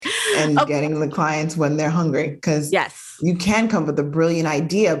and getting the clients when they're hungry. Because yes, you can come with a brilliant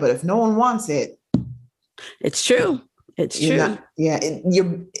idea, but if no one wants it, it's true. It's true.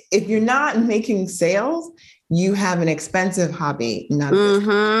 If you're not making sales, you have an expensive hobby, not a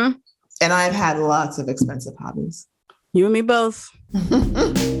business. And I've had lots of expensive hobbies. You and me both.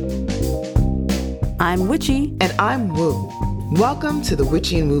 I'm Witchy. And I'm Woo. Welcome to the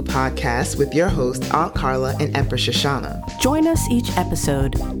Witchy and Woo podcast with your hosts, Aunt Carla and Empress Shoshana. Join us each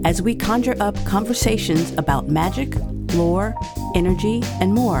episode as we conjure up conversations about magic, lore, energy,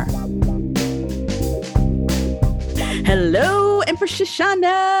 and more. Hello, Empress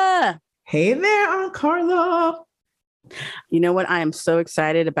Shoshana. Hey there, Aunt Carla. You know what? I am so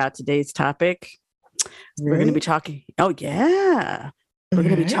excited about today's topic. Really? We're going to be talking. Oh, yeah. We're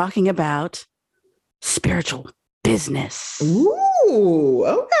going to be talking about spiritual business. Ooh,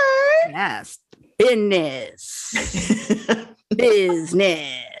 okay. Yes. Business.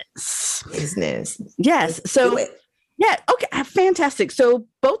 Business. Yes. So, yeah. Okay. Fantastic. So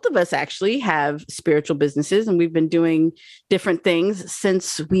both of us actually have spiritual businesses, and we've been doing different things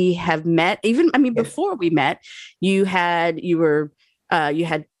since we have met. Before we met, you had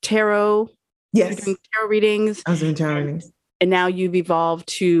tarot. Yes. Doing tarot readings. I was doing tarot readings. And now you've evolved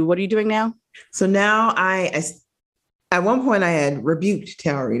to, what are you doing now? So now I at one point I had rebuked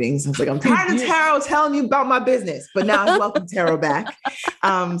tarot readings. I was like, I'm tired of tarot telling you about my business, but now I welcome tarot back.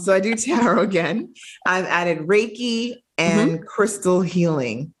 So I do tarot again. I've added Reiki and crystal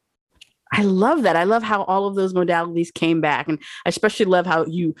healing. I love that. I love how all of those modalities came back. And I especially love how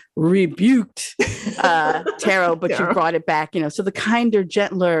you rebuked tarot, but you brought it back, so the kinder,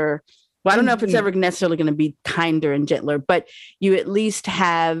 gentler. Well, I don't know if it's ever necessarily going to be kinder and gentler, but you at least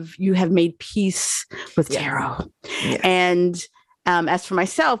have made peace with tarot. Yes. And as for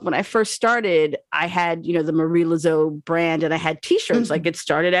myself, when I first started, I had, the Marie Laveau brand, and I had t-shirts. Like, it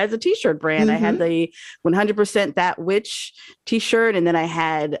started as a t-shirt brand. I had the 100% That Witch t-shirt. And then I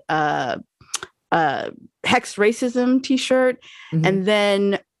had Hex Racism t-shirt. And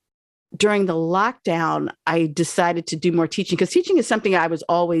then during the lockdown, I decided to do more teaching, because teaching is something I was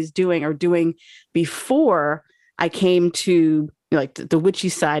always doing before I came to the witchy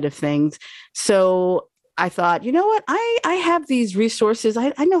side of things. So I thought, you know what, I have these resources.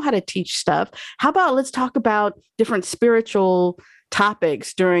 I know how to teach stuff. How about let's talk about different spiritual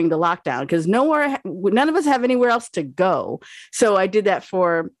topics during the lockdown, because none of us have anywhere else to go. So I did that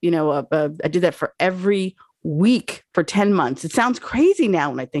for, every week for 10 months. It sounds crazy now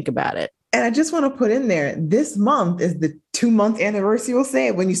when I think about it. And I just want to put in there, this month is the 2-month anniversary, we'll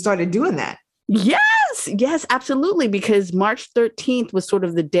say, when you started doing that. Yes, absolutely. Because March 13th was sort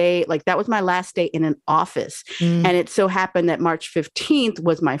of the day, that was my last day in an office. And it so happened that March 15th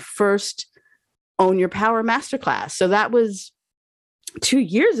was my first Own Your Power Masterclass. So that was 2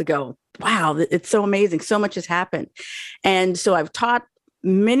 years ago. Wow. It's so amazing. So much has happened. And so I've taught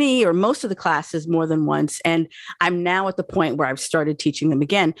many or most of the classes more than once. And I'm now at the point where I've started teaching them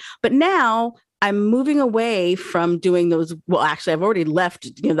again. But now I'm moving away from doing those. Well, actually, I've already left,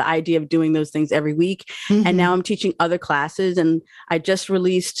 the idea of doing those things every week. And now I'm teaching other classes. And I just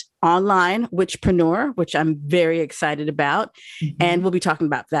released online Witchpreneur, which I'm very excited about. And we'll be talking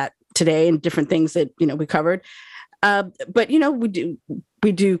about that today and different things that, we covered. But,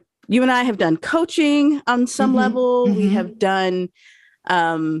 we do, you and I have done coaching on some level. We have done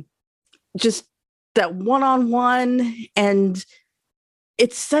just that one-on-one, and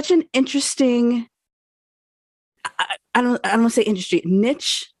it's such an interesting, I don't want to say industry,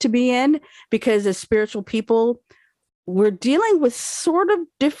 niche to be in, because as spiritual people, we're dealing with sort of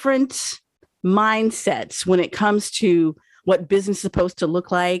different mindsets when it comes to what business is supposed to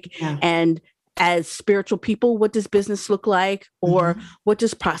look like. And as spiritual people, what does business look like? Or what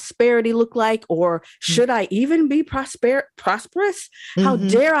does prosperity look like? Or should I even be prosperous? How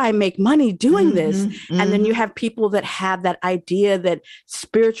dare I make money doing this? And then you have people that have that idea that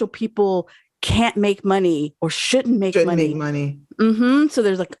spiritual people can't make money or shouldn't make money. So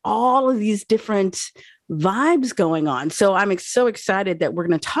there's all of these different vibes going on. So I'm so excited that we're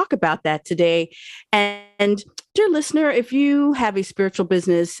going to talk about that today. And dear listener, if you have a spiritual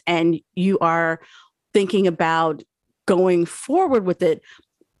business and you are thinking about going forward with it,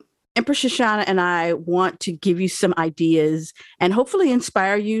 Empress Shoshana and I want to give you some ideas and hopefully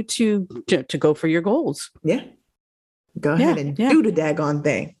inspire you to go for your goals. Yeah. Go ahead and do the daggone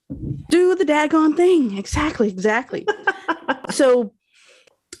thing. Do the daggone thing. Exactly. So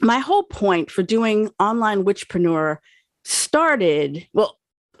my whole point for doing online Witchpreneur started,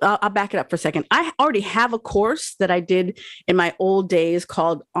 I'll back it up for a second. I already have a course that I did in my old days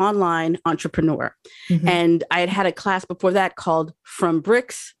called Online Entrepreneur. Mhm. And I had a class before that called From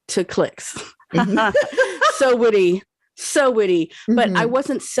Bricks to Clicks. Mhm. So witty, so witty. But I Mhm.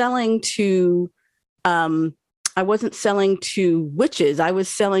 wasn't selling to witches. I was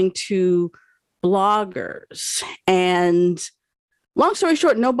selling to bloggers. And long story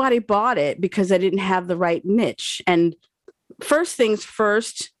short, nobody bought it because I didn't have the right niche. And first things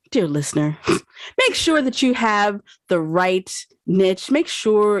first, dear listener, make sure that you have the right niche. Make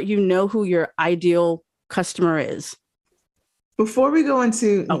sure you know who your ideal customer is. Before we go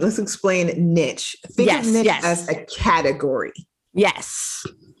into, Oh. let's explain niche. Think of Yes, niche yes. as a category. Yes.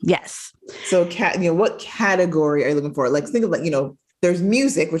 Yes. So, what category are you looking for? Like, think of there's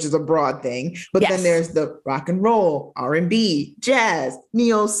music, which is a broad thing, but then Yes. there's the rock and roll, R&B, jazz,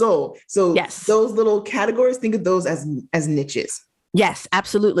 neo soul. So Yes. those little categories, think of those as niches. Yes,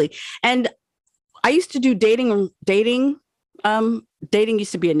 absolutely. And I used to do dating. Dating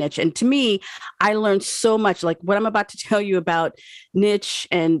used to be a niche. And to me, I learned so much. Like what I'm about to tell you about niche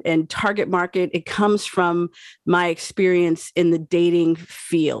and target market, it comes from my experience in the dating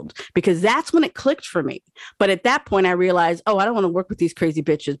field, because that's when it clicked for me. But at that point, I realized, I don't want to work with these crazy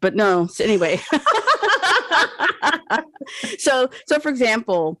bitches. But no, so anyway. So for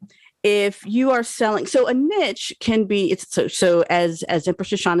example, if you are selling, so a niche can be, it's so as Empress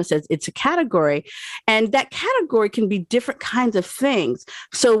Shoshana says, it's a category, and that category can be different kinds of things.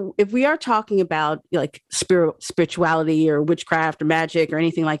 So if we are talking about like spirituality or witchcraft or magic or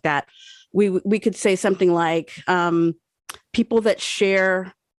anything like that, we could say something like people that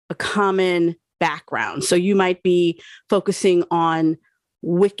share a common background. So you might be focusing on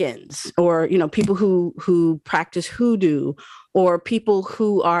Wiccans, or people who practice hoodoo, or people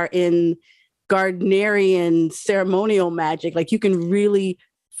who are in Gardnerian ceremonial magic. Like you can really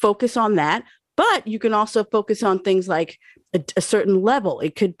focus on that, but you can also focus on things like a certain level.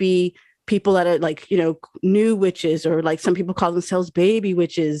 It could be people that are like, new witches, or like some people call themselves baby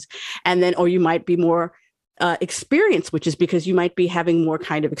witches. And then, or you might be more experienced witches, because you might be having more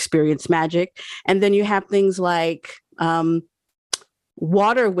kind of experienced magic. And then you have things like,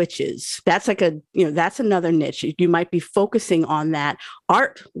 water witches. That's like that's another niche. You might be focusing on that.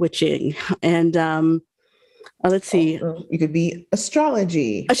 Art witching. And let's see. You could be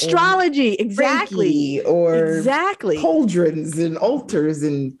astrology. Exactly. Reiki, or exactly. Cauldrons and altars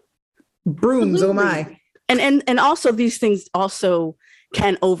and brooms. Absolutely. Oh my. And also these things also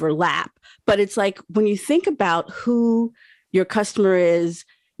can overlap. But it's like when you think about who your customer is,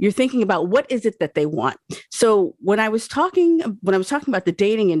 you're thinking about what is it that they want. So when I was talking about the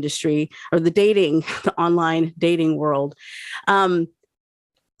dating industry, or the online dating world, I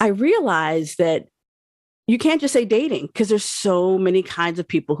realized that you can't just say dating, because there's so many kinds of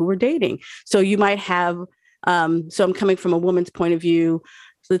people who are dating. So you might have, so I'm coming from a woman's point of view.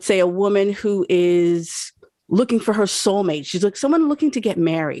 Let's say a woman who is looking for her soulmate. She's like someone looking to get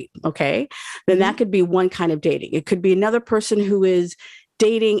married. Okay. Then that could be one kind of dating. It could be another person who is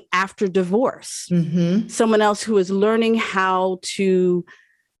dating after divorce. Mm-hmm. Someone else who is learning how to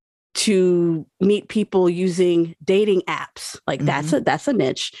meet people using dating apps. Like that's a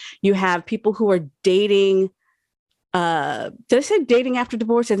niche. You have people who are dating. Did I say dating after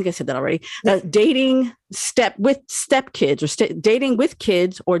divorce? I think I said that already. Dating with stepkids, or dating with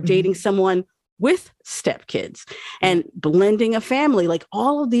kids, or dating someone with stepkids, and blending a family. Like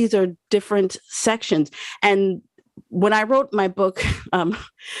all of these are different sections. And when I wrote my book,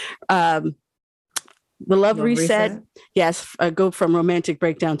 The Love Reset, yes, I go from romantic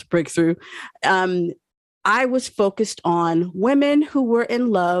breakdown to breakthrough. I was focused on women who were in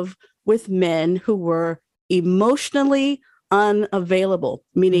love with men who were emotionally unavailable,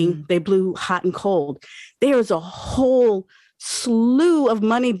 meaning they blew hot and cold. There's a whole slew of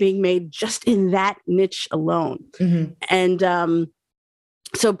money being made just in that niche alone. And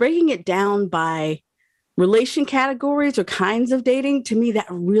so breaking it down by relation categories or kinds of dating, to me, that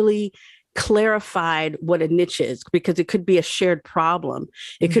really clarified what a niche is, because it could be a shared problem.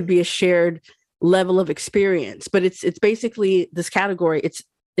 It could be a shared level of experience, but it's basically this category.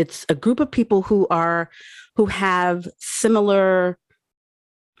 It's a group of people who have similar,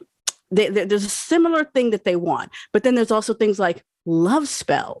 there's a similar thing that they want, but then there's also things like love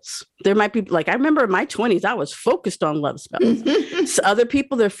spells. There might be, like, I remember in my 20s, I was focused on love spells. So other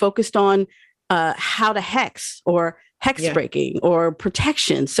people, they're focused on how to hex, or hex breaking, or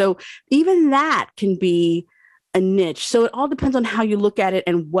protection. So even that can be a niche. So it all depends on how you look at it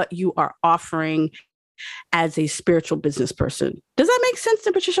and what you are offering as a spiritual business person. Does that make sense,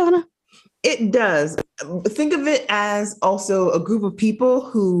 Shoshana? It does. Think of it as also a group of people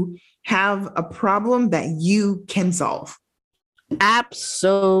who have a problem that you can solve.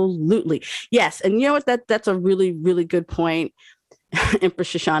 Absolutely. Yes. And you know what? That's a really, really good point,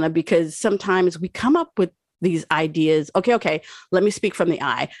 Empress Shoshana, because sometimes we come up with these ideas. Okay. Let me speak from the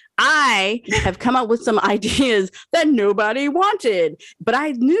I have come up with some ideas that nobody wanted, but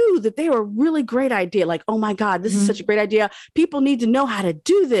I knew that they were a really great idea. Like, oh my God, this is such a great idea. People need to know how to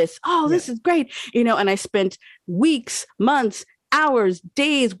do this. Oh, this is great. And I spent weeks, months, hours,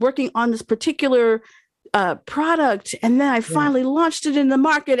 days working on this particular product. And then I finally launched it in the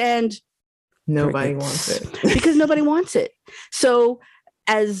market and nobody wants it because nobody wants it. So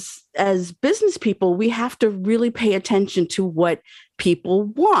as business people, we have to really pay attention to what people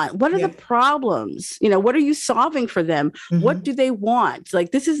want. What are the problems? What are you solving for them? What do they want?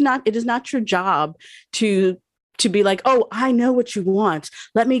 Like, it is not your job to be like, oh, I know what you want.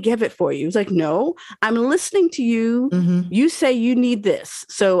 Let me give it for you. It's like, no, I'm listening to you. You say you need this.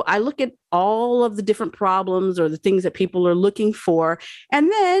 So I look at all of the different problems or the things that people are looking for. And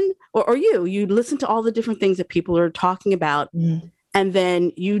then, or you listen to all the different things that people are talking about. And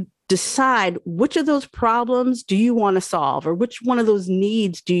then you decide which of those problems do you want to solve, or which one of those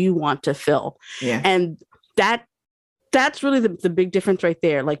needs do you want to fill. And that's really the big difference right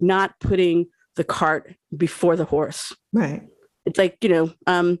there. Like, not putting the cart before the horse. Right. It's like,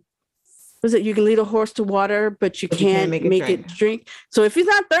 was it, you can lead a horse to water, but you can't make it drink. So if he's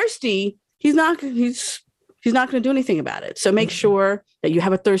not thirsty, he's not going to do anything about it. So make sure that you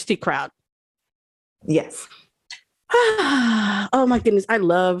have a thirsty crowd. Yes. Oh my goodness. I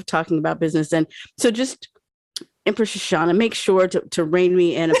love talking about business. And so just, Empress Shoshana, make sure to rein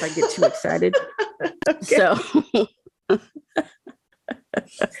me in if I get too excited. So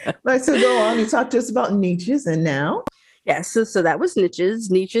right, so go on. You talked to us about niches, and now? Yes, so that was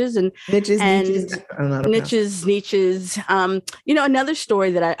niches. Another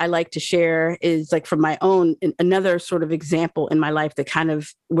story that I like to share is like from my own, another sort of example in my life that kind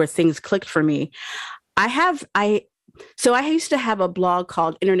of where things clicked for me. So I used to have a blog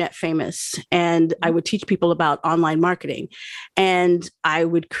called Internet Famous, and I would teach people about online marketing, and I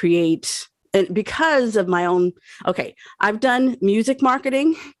would create. And because of my own, I've done music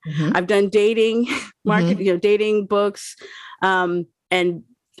marketing, I've done dating marketing, dating books, and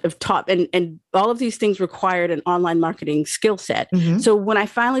I've taught, and all of these things required an online marketing skill set. So when I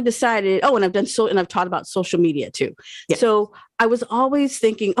finally decided, and I've taught about social media too. Yeah. So I was always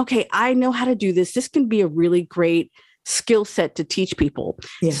thinking, okay, I know how to do this. This can be a really great skill set to teach people.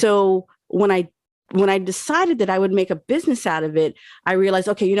 Yeah. So when I decided that I would make a business out of it, I realized,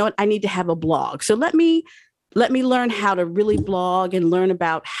 okay, you know what? I need to have a blog. So let me learn how to really blog and learn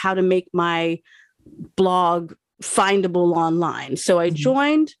about how to make my blog findable online. So I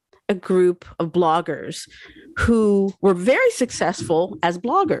joined a group of bloggers who were very successful as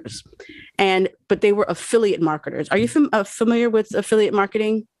bloggers, but they were affiliate marketers. Are you familiar with affiliate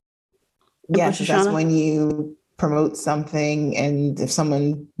marketing? Yes, that's when you promote something, and if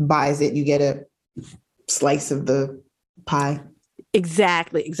someone buys it, you get a slice of the pie.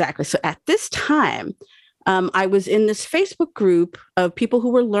 Exactly. So at this time, I was in this Facebook group of people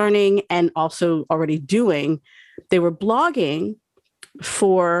who were learning and also already doing. They were blogging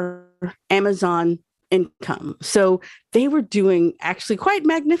for Amazon income. So they were doing actually quite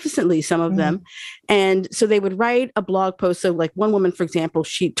magnificently, some of them. And so they would write a blog post. So like one woman, for example,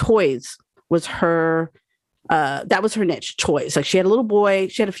 toys was her that was her niche, toys. Like she had a little boy,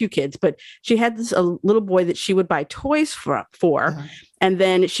 she had a few kids, but she had a little boy that she would buy toys for. And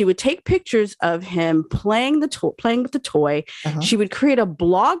then she would take pictures of him playing with the toy. She would create a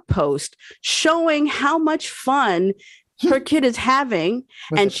blog post showing how much fun her kid is having.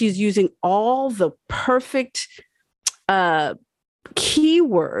 And she's using all the perfect keywords.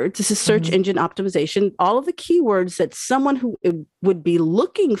 This is search engine optimization. All of the keywords that someone who would be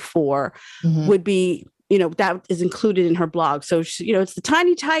looking for would be, that is included in her blog. So, it's the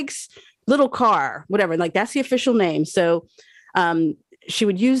Tiny Tykes little car, whatever, like that's the official name. So she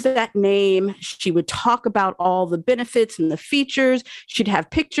would use that name. She would talk about all the benefits and the features. She'd have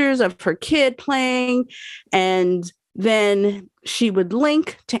pictures of her kid playing. And then she would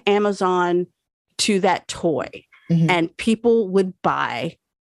link to Amazon to that toy. And people would buy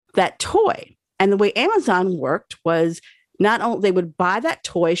that toy. And the way Amazon worked was not only they would buy that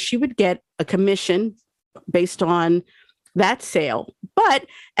toy, she would get a commission based on that sale. But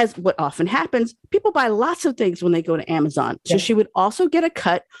as what often happens, people buy lots of things when they go to Amazon. So she would also get a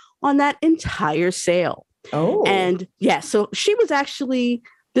cut on that entire sale. Oh. And so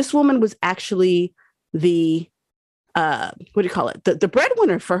this woman was actually the what do you call it? The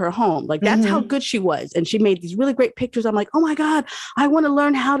breadwinner for her home. Like that's how good she was. And she made these really great pictures. I'm like, oh my God, I want to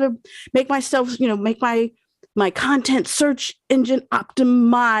learn how to make myself, make my content search engine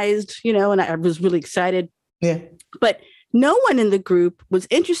optimized, and I was really excited. Yeah. But no one in the group was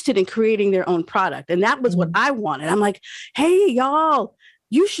interested in creating their own product. And that was what I wanted. I'm like, hey, y'all,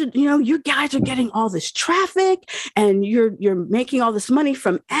 you should, you guys are getting all this traffic and you're making all this money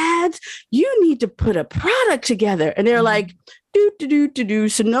from ads. You need to put a product together. And they're like, do.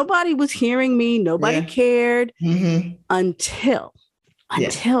 So nobody was hearing me. Nobody cared until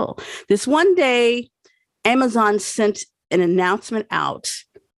this one day, Amazon sent an announcement out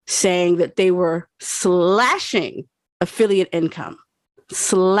saying that they were slashing affiliate income,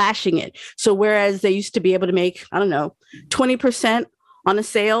 slashing it. So whereas they used to be able to make, 20% on a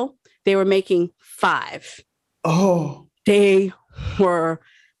sale, they were making 5%. Oh, they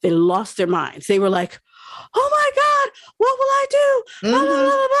lost their minds. They were like, oh my God, what will I do? Blah, blah,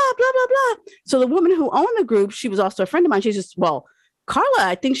 blah, blah, blah, blah, blah. So the woman who owned the group, she was also a friend of mine. She's just, Carla,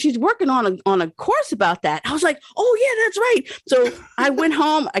 I think she's working on a course about that. I was like, oh yeah, that's right. So I went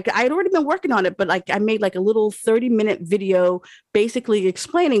home. I had already been working on it, but I made like a little 30-minute video basically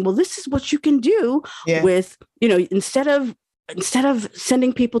explaining, well, this is what you can do with, instead of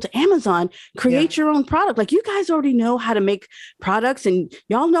sending people to Amazon, create your own product. Like you guys already know how to make products and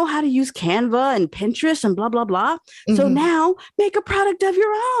y'all know how to use Canva and Pinterest and blah, blah, blah. So now make a product of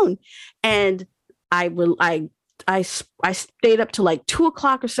your own. And I stayed up to like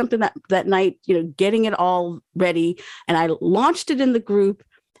 2:00 or something that night, getting it all ready. And I launched it in the group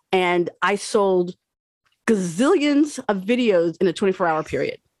and I sold gazillions of videos in a 24-hour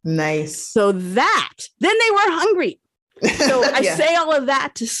period. Nice. So then they were hungry. So I say all of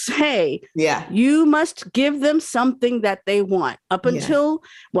that to say, you must give them something that they want. Up until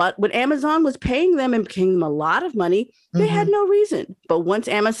when Amazon was paying them and paying them a lot of money, they had no reason. But once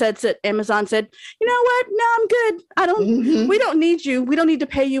Amazon said, you know what? No, I'm good. We don't need you. We don't need to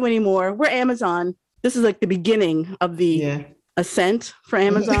pay you anymore. We're Amazon. This is like the beginning of the ascent for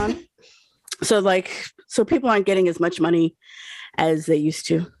Amazon. So people aren't getting as much money as they used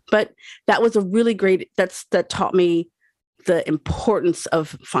to. But that was a really great, that taught me the importance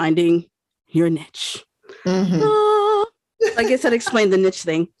of finding your niche. I guess that explained the niche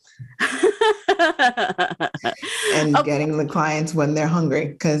thing. And getting the clients when they're hungry,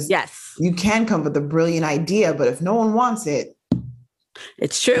 because you can come with a brilliant idea, but if no one wants it,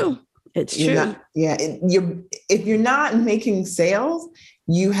 it's true. It's true. If you're not making sales,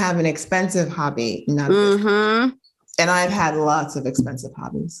 you have an expensive hobby. And I've had lots of expensive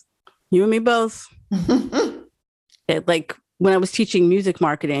hobbies. You and me both. Like when I was teaching music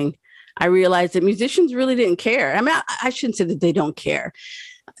marketing, I realized that musicians really didn't care. I mean, I shouldn't say that they don't care.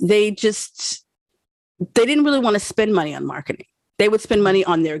 They didn't really want to spend money on marketing. They would spend money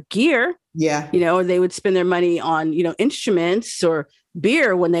on their gear. Or they would spend their money on, instruments or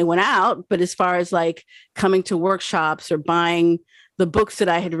beer when they went out. But as far as like coming to workshops or buying the books that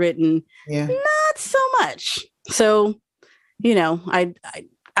I had written, not so much. So,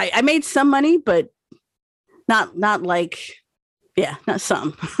 I made some money, but not like, not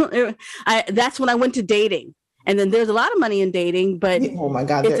some. That's when I went to dating. And then there's a lot of money in dating, but oh my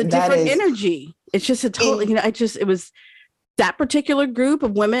God, it's a different energy. It's just a total, it was that particular group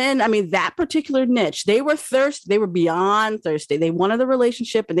of women. I mean, that particular niche, they were thirsty. They were beyond thirsty. They wanted the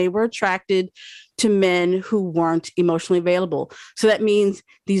relationship and they were attracted to men who weren't emotionally available. So that means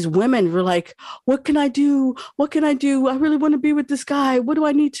these women were like, what can I do? What can I do? I really want to be with this guy. What do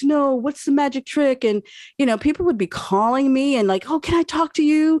I need to know? What's the magic trick? And, people would be calling me and like, oh, can I talk to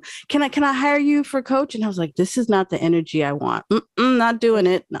you? Can I hire you for a coach? And I was like, this is not the energy I want. Not doing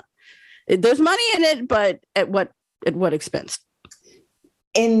it. No. There's money in it, but at what expense?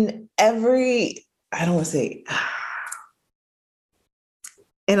 In a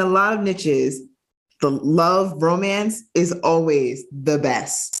lot of niches, the love romance is always the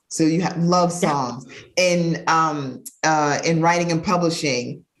best. So you have love songs in writing and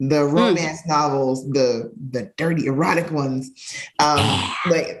publishing, the romance novels, the dirty erotic ones,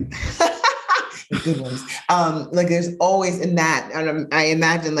 like good ones. Like there's always in that. And I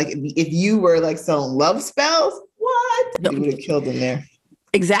imagine like if you were like selling love spells, what? You would have killed them there.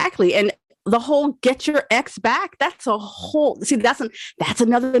 Exactly. And the whole get your ex back, that's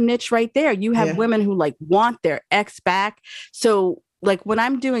another niche right there. You have women who like want their ex back. So like when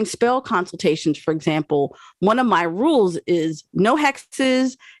I'm doing spell consultations, for example, one of my rules is no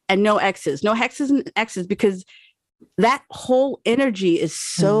hexes and no exes, and exes, because that whole energy is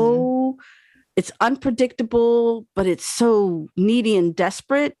so, it's unpredictable, but it's so needy and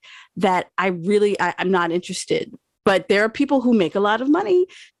desperate that I'm not interested. But there are people who make a lot of money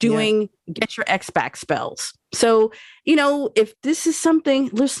doing get your ex back spells. So, if this is something,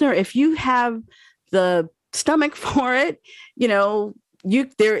 listener, if you have the stomach for it,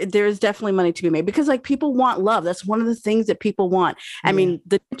 there's definitely money to be made, because like people want love. That's one of the things that people want. I mean,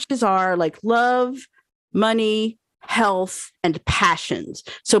 the niches are like love, money, health, and passions.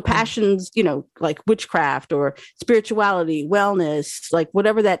 So passions, like witchcraft or spirituality, wellness, like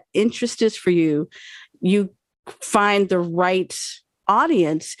whatever that interest is for you, you find the right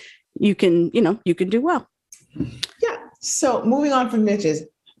audience, you can do well. Yeah. So moving on from niches.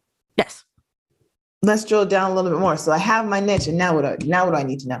 Yes. Let's drill down a little bit more. So I have my niche, and now what do I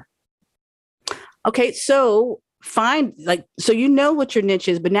need to know? Okay. So you know what your niche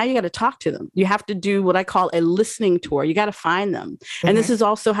is, but now you got to talk to them. You have to do what I call a listening tour. You got to find them. Mm-hmm. And this is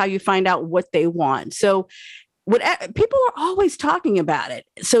also how you find out what they want. So people are always talking about it.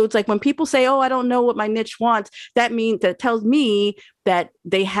 So it's like when people say, oh, I don't know what my niche wants, that tells me that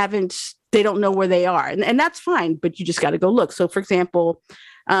they don't know where they are. And that's fine, but you just got to go look. So for example,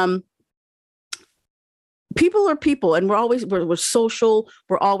 people are people, and we're social.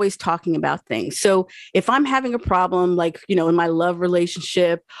 We're always talking about things. So if I'm having a problem, like, in my love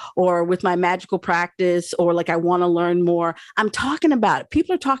relationship or with my magical practice, or like I want to learn more, I'm talking about it.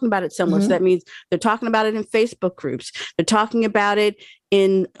 People are talking about it somewhere. Mm-hmm. So that means they're talking about it in Facebook groups. They're talking about it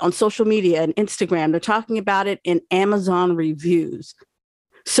on social media and Instagram. They're talking about it in Amazon reviews.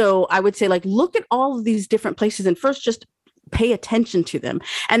 So I would say, like, look at all of these different places and first just pay attention to them.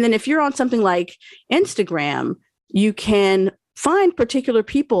 And then if you're on something like Instagram, you can find particular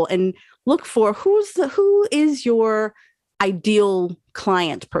people and look for who is your ideal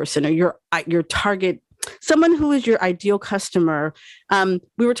client person, or your target, someone who is your ideal customer.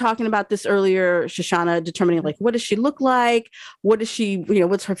 We were talking about this earlier, Shoshana, determining like, what does she look like? What does she,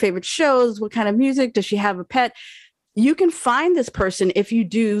 what's her favorite shows? What kind of music? Does she have a pet? You can find this person if you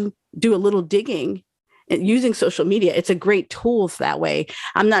do a little digging using social media. It's a great tool that way.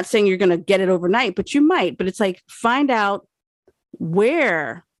 I'm not saying you're going to get it overnight, but you might. But it's like, find out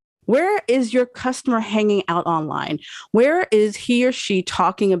where is your customer hanging out online? Where is he or she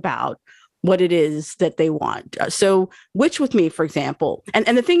talking about what it is that they want? So Witch with Me, for example.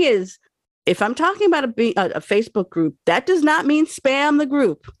 And the thing is, if I'm talking about a Facebook group, that does not mean spam the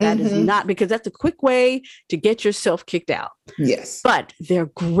group. That is not, because that's a quick way to get yourself kicked out. Yes. But they're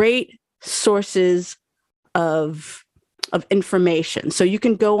great sources of information. So you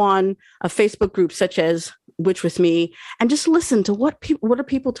can go on a Facebook group such as Witch with Me and just listen to what are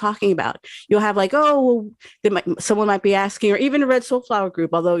people talking about. You'll have like, someone might be asking, or even a Red Soulflower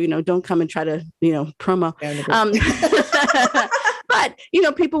group, although, don't come and try to, promo. But,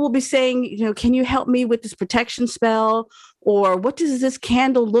 people will be saying, can you help me with this protection spell? Or what does this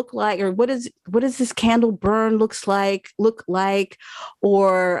candle look like? Or what does this candle burn look like?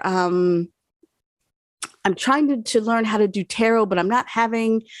 Or, I'm trying to learn how to do tarot, but I'm not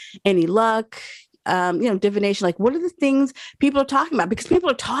having any luck. Divination, like, what are the things people are talking about? Because people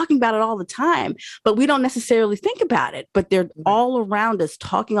are talking about it all the time, but we don't necessarily think about it, but they're all around us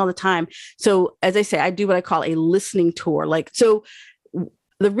talking all the time. So as I say, I do what I call a listening tour. So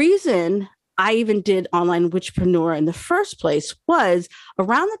the reason I even did Online Witchpreneur in the first place was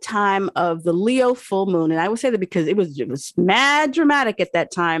around the time of the Leo full moon. And I would say that because it was mad dramatic at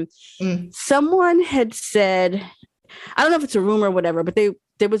that time. Someone had said, I don't know if it's a rumor or whatever, but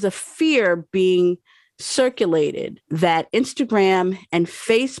there was a fear being circulated that Instagram and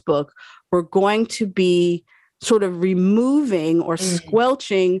Facebook were going to be sort of removing or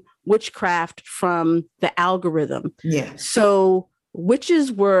squelching witchcraft from the algorithm. Yeah. So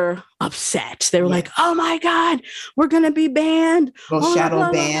witches were upset. They were like, oh my God, we're going to be banned. Well,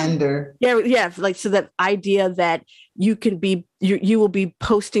 shadow banned or. Yeah. Like, so that idea that you will be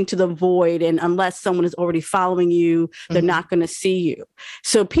posting to the void, and unless someone is already following you, they're not going to see you.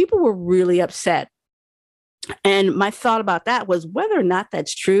 So people were really upset. And my thought about that was whether or not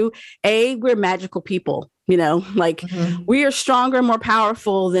that's true. We're magical people, we are stronger and more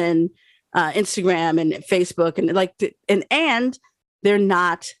powerful than Instagram and Facebook, and and they're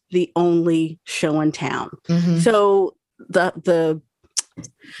not the only show in town. So the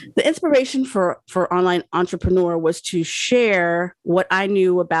inspiration for Online Entrepreneur was to share what I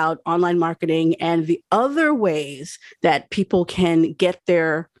knew about online marketing and the other ways that people can get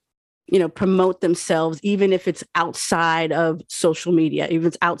their, promote themselves, even if it's outside of social media, even if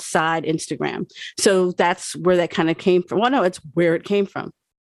it's outside Instagram. So that's where that kind of came from. Well, no, it's where it came from.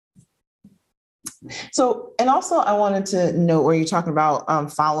 So, and also I wanted to know where you're talking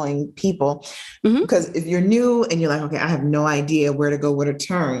about following people, because if you're new and you're like, okay, I have no idea where to go, where to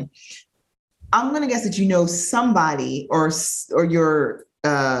turn. I'm going to guess that you know somebody or your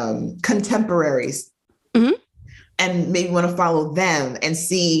contemporaries, Mhm. and maybe want to follow them and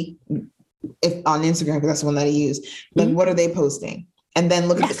see if on Instagram, because that's the one that I use, like Mhm. what are they posting? And then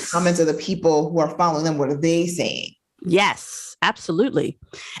look at the Yes. comments of the people who are following them. What are they saying? Yes, absolutely.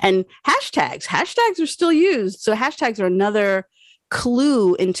 And hashtags are still used. So hashtags are another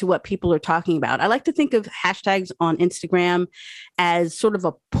clue into what people are talking about. I like to think of hashtags on Instagram as sort of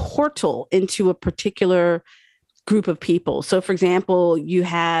a portal into a particular group of people. So for example, you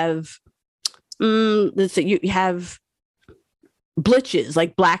have let's say you have blitches,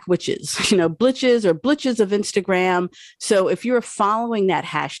 like black witches, blitches or blitches of Instagram. So if you're following that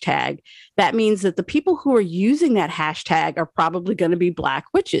hashtag, that means that the people who are using that hashtag are probably going to be black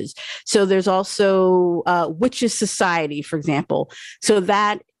witches. So there's also Witches Society, for example. So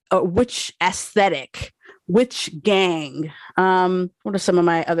that witch aesthetic, witch gang. What are some of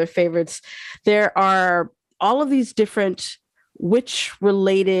my other favorites? There are all of these different witch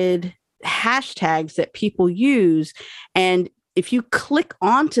related hashtags that people use. And if you click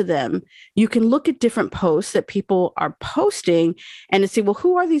onto them, you can look at different posts that people are posting and to see, well,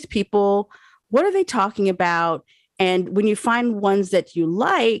 who are these people? What are they talking about? And when you find ones that you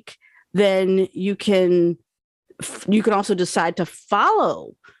like, then you can also decide to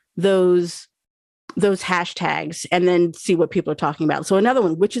follow those hashtags and then see what people are talking about. So another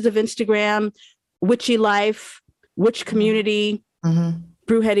one, Witches of Instagram, Witchy Life, Witch Community,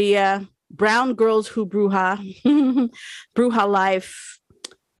 Brujeria, Brown Girls Who Bruja, Bruja Life,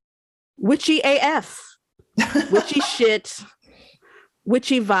 Witchy AF, Witchy Shit,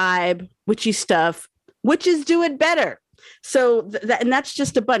 Witchy Vibe, Witchy Stuff, Witches Do It Better. So and that's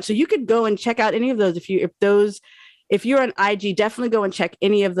just a bunch. So you could go and check out any of those if you're on IG, definitely go and check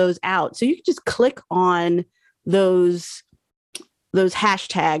any of those out. So you can just click on those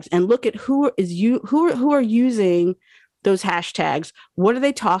hashtags and look at who are using those hashtags. What are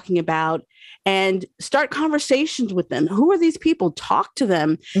they talking about? And start conversations with them. Who are these people? Talk to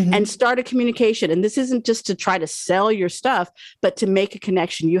them and start a communication. And this isn't just to try to sell your stuff, but to make a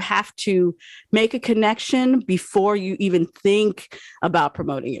connection. You have to make a connection before you even think about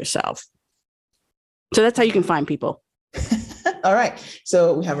promoting yourself. So that's how you can find people. All right.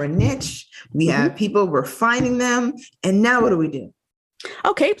 So we have our niche, we have people, we're finding them. And now what do we do?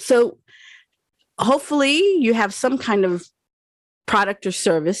 Okay. So hopefully you have some kind of product or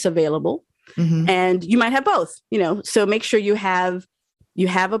service available, and you might have both, so make sure you have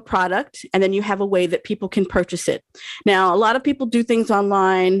a product and then you have a way that people can purchase it. Now, a lot of people do things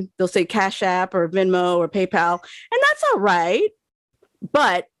online. They'll say Cash App or Venmo or PayPal, and that's all right.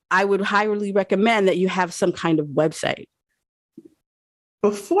 But I would highly recommend that you have some kind of website.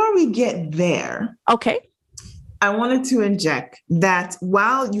 Before we get there, okay, I wanted to inject that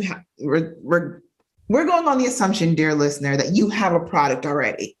while you have, we're going on the assumption, dear listener, that you have a product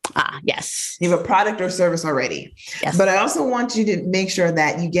already. Yes. You have a product or service already. Yes. But I also want you to make sure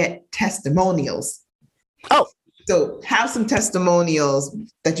that you get testimonials. Oh. So have some testimonials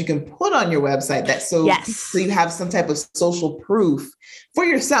that you can put on your website so you have some type of social proof for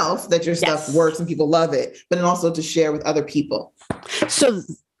yourself that your stuff works and people love it, but then also to share with other people. So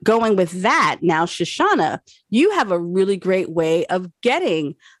going with that, now, Shoshana, you have a really great way of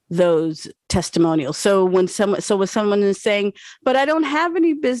getting those testimonials. So when someone is saying, but I don't have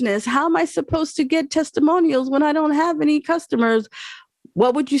any business, how am I supposed to get testimonials when I don't have any customers?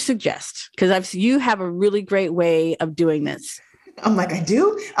 What would you suggest? Because you have a really great way of doing this. I'm like, I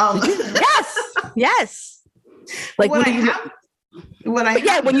do? Yes. Like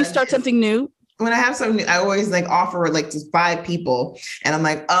when you start something new. When I have something new, I always offer to 5 people. And I'm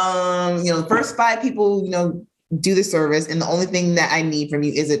like, the first 5 people, do the service. And the only thing that I need from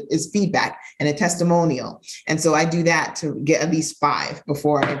you is feedback and a testimonial. And so I do that to get at least 5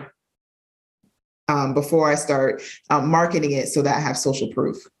 before I start marketing it so that I have social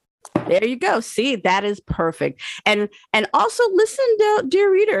proof. There you go. See, that is perfect. And also listen,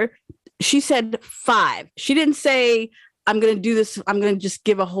 dear reader, she said 5. She didn't say, I'm going to do this. I'm going to just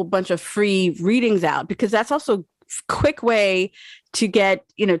give a whole bunch of free readings out, because that's also a quick way to get,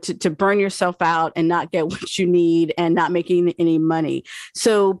 to burn yourself out and not get what you need and not making any money.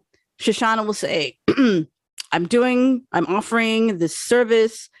 So Shoshana will say, I'm offering this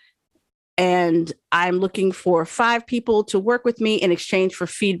service and I'm looking for 5 people to work with me in exchange for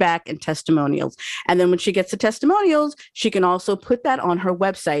feedback and testimonials. And then when she gets the testimonials, she can also put that on her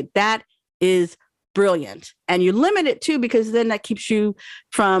website. That is brilliant. And you limit it too, because then that keeps you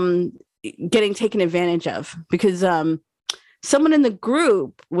from getting taken advantage of. Because someone in the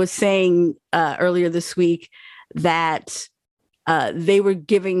group was saying earlier this week that they were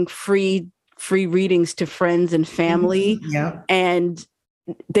giving free free readings to friends and family. Yeah. And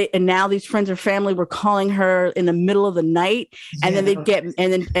now these friends and family were calling her in the middle of the night. And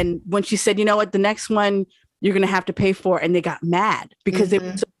then and when she said, you know what, the next one you're going to have to pay for, and they got mad because they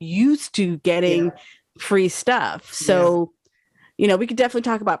were so used to getting free stuff. So, we could definitely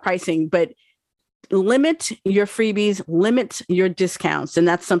talk about pricing, but limit your freebies, limit your discounts. And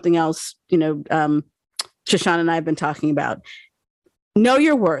that's something else, Shoshana and I have been talking about. Know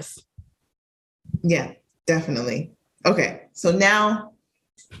your worth. Yeah, definitely. Okay. So now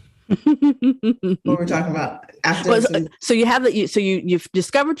what we're talking about after. So you have you've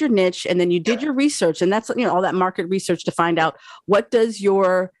discovered your niche, and then you did your research, and that's, all that market research to find out what does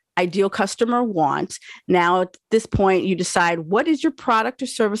your ideal customer want. Now, at this point, you decide what is your product or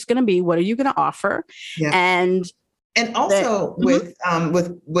service going to be? What are you going to offer? Yeah. And also with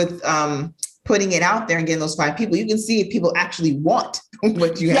putting it out there and getting those 5 people, you can see if people actually want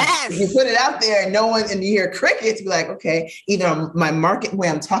what you have. Yes. If you put it out there and and you hear crickets, be like, okay, either my market way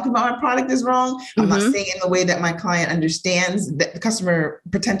I'm talking about my product is wrong. I'm not saying it in the way that my client understands, that the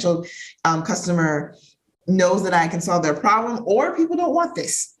potential customer knows that I can solve their problem, or people don't want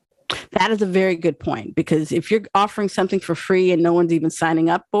this. That is a very good point, because if you're offering something for free and no one's even signing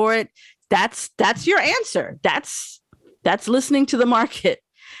up for it, that's your answer. That's listening to the market.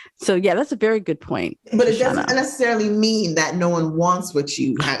 So yeah, that's a very good point. But it doesn't necessarily mean that no one wants what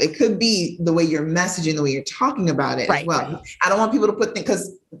you have. It could be the way you're messaging, the way you're talking about it as well. Right. I don't want people to put things,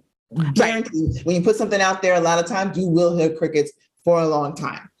 because guaranteed, when you put something out there, a lot of times you will hear crickets for a long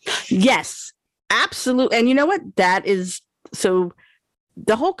time. Yes, absolutely. And you know what? That is, so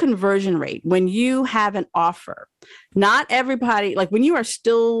the whole conversion rate, when you have an offer, not everybody, like when you are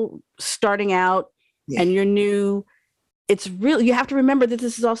still starting out and you're new, it's really, you have to remember that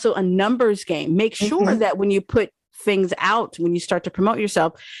this is also a numbers game. Make sure that when you put things out, when you start to promote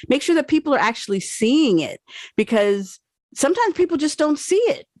yourself, make sure that people are actually seeing it, because sometimes people just don't see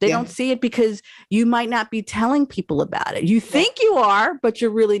it. They don't see it because you might not be telling people about it. You think you are, but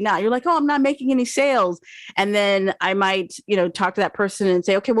you're really not. You're like, oh, I'm not making any sales. And then I might, talk to that person and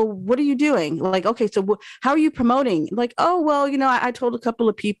say, okay, well, what are you doing? Like, okay, so how are you promoting? Like, oh, well, I told a couple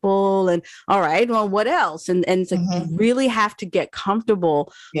of people, and all right, well, what else? And it's like, you really have to get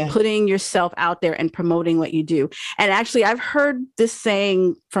comfortable putting yourself out there and promoting what you do. And actually, I've heard this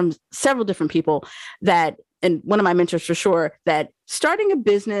saying from several different people and one of my mentors for sure, that starting a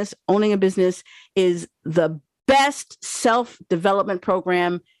business, owning a business is the best self-development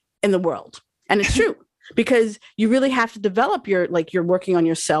program in the world. And it's true, because you really have to develop you're working on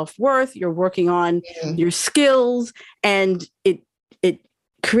your self-worth, you're working on your skills, and it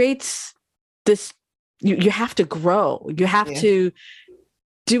creates this, you have to grow. You have to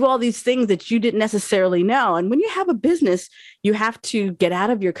do all these things that you didn't necessarily know. And when you have a business, you have to get out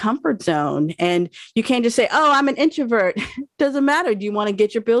of your comfort zone, and you can't just say, oh, I'm an introvert. Doesn't matter. Do you want to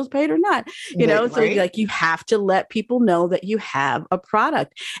get your bills paid or not? So like, you have to let people know that you have a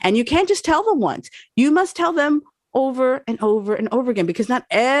product, and you can't just tell them once. You must tell them over and over and over again, because not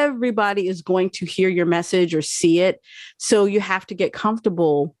everybody is going to hear your message or see it. So you have to get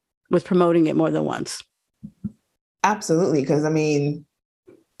comfortable with promoting it more than once. Absolutely. Because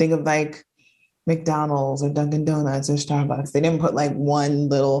think of like McDonald's or Dunkin' Donuts or Starbucks. They didn't put like one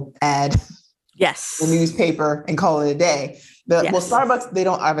little ad in the newspaper and call it a day. Well, Starbucks, they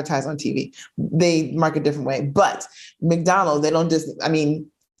don't advertise on TV. They market a different way. But McDonald's, they don't just,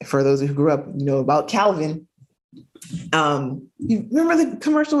 for those who grew up, about Calvin. You remember the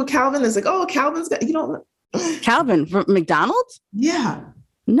commercial with Calvin? It's like, oh, Calvin's got, Calvin from McDonald's? Yeah.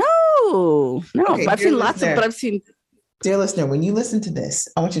 No. Okay, I've seen lots of, but I've seen. Dear listener, when you listen to this,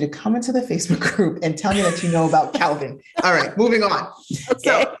 I want you to come into the Facebook group and tell me that you know about Calvin. All right, moving on.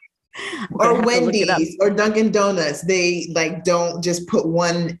 Okay. Or Wendy's or Dunkin' Donuts, they don't just put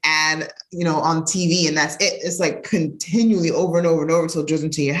one ad, on TV and that's it. It's like continually over and over and over until it drills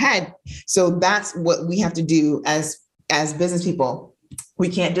into your head. So that's what we have to do as business people. We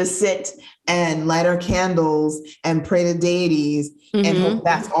can't just sit and light our candles and pray to deities and hope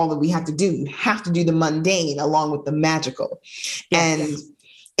that's all that we have to do. You have to do the mundane along with the magical. Yes. And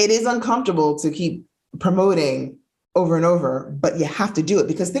it is uncomfortable to keep promoting over and over, but you have to do it,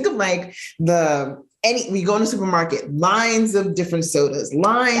 because think of like we go in the supermarket, lines of different sodas,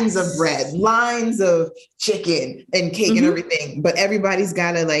 lines of bread, lines of chicken and cake and everything, but everybody's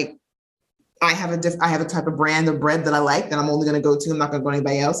got to I have a type of brand of bread that I like that I'm only going to go to. I'm not going to go to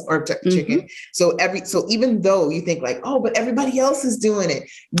anybody else, or chicken. So even though you think like, oh, but everybody else is doing it,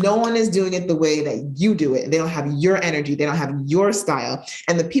 no one is doing it the way that you do it. They don't have your energy. They don't have your style.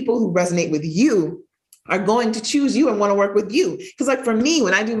 And the people who resonate with you are going to choose you and want to work with you. Because like for me,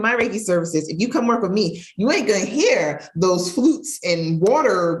 when I do my Reiki services, if you come work with me, you ain't going to hear those flutes and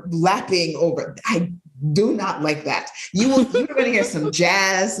water lapping over. I do not like that. You're going to hear some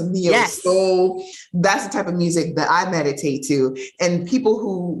jazz, some neo soul. That's the type of music that I meditate to. And people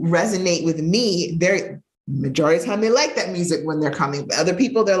who resonate with me, they're majority of the time they like that music when they're coming. But other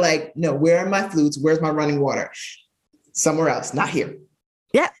people, they're like, no, where are my flutes? Where's my running water? Somewhere else, not here.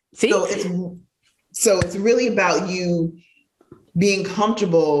 Yeah. See? So it's really about you being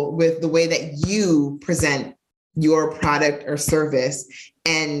comfortable with the way that you present your product or service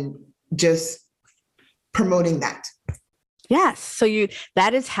and just promoting that. Yes. So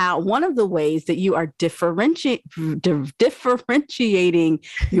that is how one of the ways that you are differentiating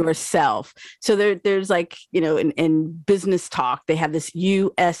yourself. So there's like, in business talk, they have this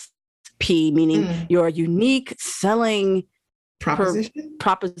USP, meaning your unique selling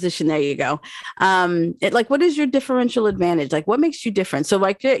proposition. There you go. What is your differential advantage? Like, what makes you different? So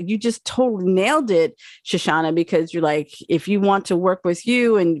like, you just totally nailed it, Shoshana, because you're like, if you want to work with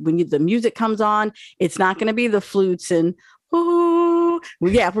you and when the music comes on, it's not going to be the flutes and, we're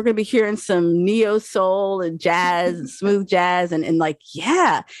going to be hearing some neo soul and jazz and smooth jazz and and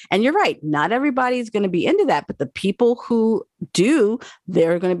you're right. Not everybody's going to be into that, but the people who do,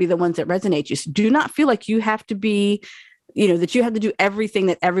 they're going to be the ones that resonate you. So do not feel like you have to be, that you have to do everything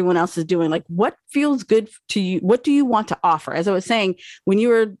that everyone else is doing. Like, what feels good to you? What do you want to offer? As I was saying, when you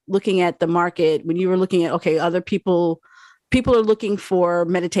were looking at the market, when you were looking at, okay, other people are looking for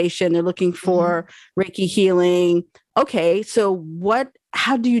meditation, they're looking for Reiki healing. Okay, so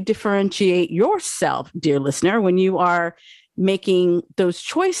how do you differentiate yourself, dear listener, when you are making those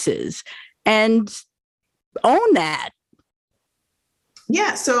choices and own that?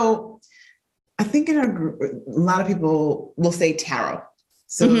 Yeah. So I think in our group, a lot of people will say tarot.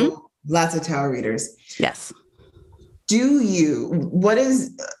 So lots of tarot readers. Yes. What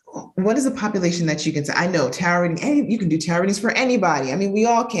is a population that you can say? I know tarot reading, you can do tarot readings for anybody. I mean, we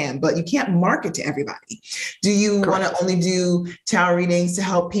all can, but you can't market to everybody. Do you want to only do tarot readings to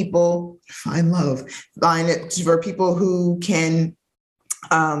help people find love, find it for people who can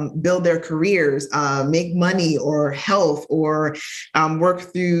build their careers, make money or health, or work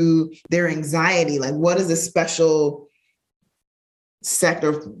through their anxiety? Like, what is a special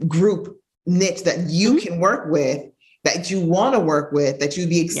sector, group, niche that you can work with, that you want to work with, that you'd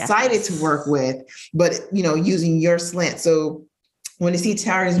be excited to work with, but using your slant? So when you see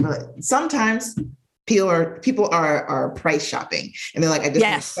tarot, sometimes people are price shopping, and they're like, I just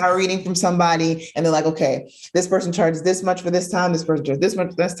want a tarot reading from somebody, and they're like, okay, this person charges this much for this time, this person charges this much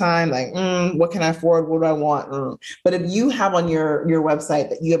for this time. Like, what can I afford? What do I want? But if you have on your website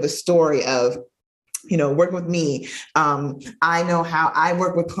that you have a story of, work with me. I know how I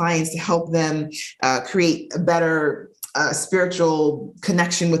work with clients to help them create a better spiritual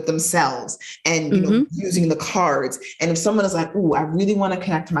connection with themselves, and using the cards. And if someone is like, "Ooh, I really want to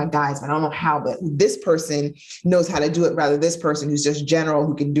connect to my guides, but I don't know how," but this person knows how to do it, rather this person who's just general,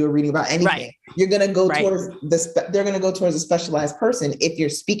 who can do a reading about anything, you're going to go towards they're going to go towards a specialized person if you're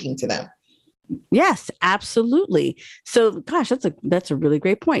speaking to them. Yes, absolutely. So, gosh, that's a really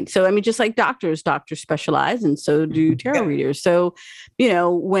great point. So, I mean, just like doctors specialize, and so do tarot readers. So,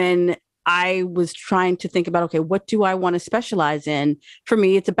 when I was trying to think about, okay, what do I want to specialize in? For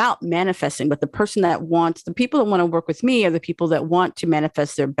me, it's about manifesting. But the people that want to work with me are the people that want to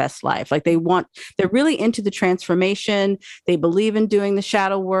manifest their best life. Like, they're really into the transformation. They believe in doing the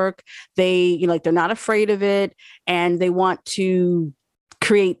shadow work. They, they're not afraid of it, and they want to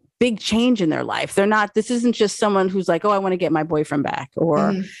create big change in their life. This isn't just someone who's like, oh, I want to get my boyfriend back,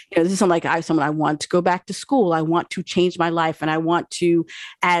 or, this is someone I want to go back to school. I want to change my life, and I want to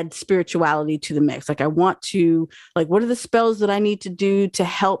add spirituality to the mix. Like, I want to, what are the spells that I need to do to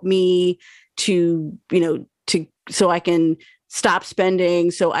help me to, so I can stop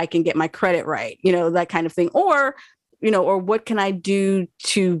spending, so I can get my credit right, that kind of thing. Or what can I do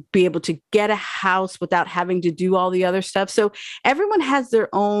to be able to get a house without having to do all the other stuff? So everyone has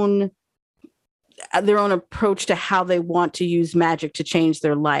their own approach to how they want to use magic to change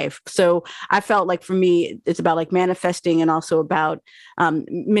their life. So I felt like, for me, it's about like manifesting, and also about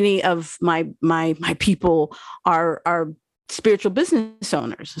many of my people are spiritual business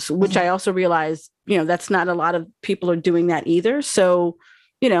owners, which I also realized, that's not a lot of people are doing that either. So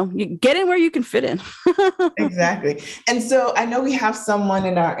you get in where you can fit in. Exactly. And so I know we have someone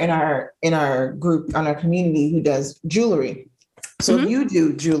in our group, on our community, who does jewelry. So if you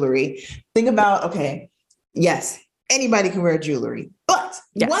do jewelry, think about, okay, yes, anybody can wear jewelry, but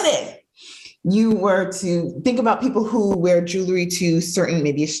what if you were to think about people who wear jewelry to certain,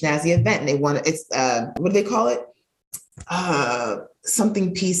 maybe a snazzy event, and they want to, it's what do they call it?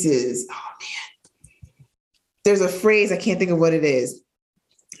 Something pieces. Oh man, there's a phrase, I can't think of what it is.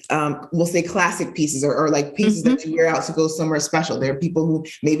 We'll say classic pieces, or like pieces that you wear out to go somewhere special. There are people who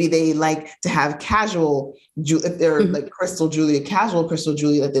maybe they like to have casual, if they're like crystal jewelry, casual crystal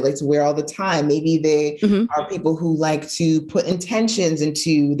jewelry that they like to wear all the time. Maybe they are people who like to put intentions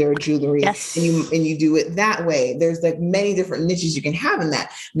into their jewelry, Yes. and you do it that way. There's like many different niches you can have in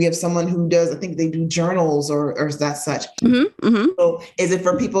that. We have someone who does, I think they do journals or that such. So is it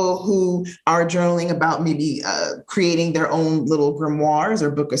for people who are journaling about maybe creating their own little grimoires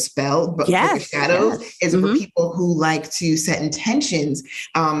or book of spell, book of shadows? Is it for people who like to set intentions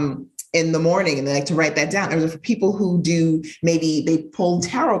in the morning and they like to write that down? Or is it for people who do, maybe they pull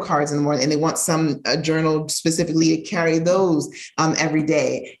tarot cards in the morning and they want a journal specifically to carry those every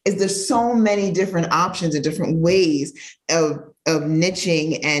day? There's so many different options and different ways of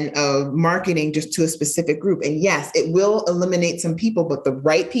niching and of marketing just to a specific group. And yes, it will eliminate some people, but the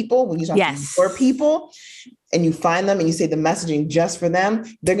right people, when you talk to your people and you find them and you say the messaging just for them,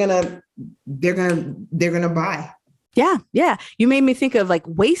 they're gonna buy. Yeah. Yeah. You made me think of like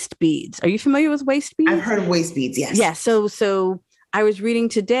waist beads. Are you familiar with waist beads? I've heard of waist beads. Yes. Yeah. So I was reading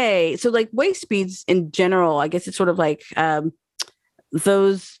today. So like waist beads in general, I guess it's sort of like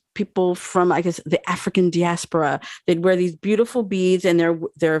those people from, I guess, the African diaspora. They'd wear these beautiful beads, and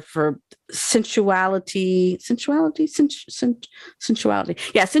they're for sensuality,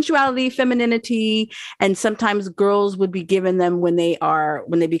 femininity. And sometimes girls would be given them when they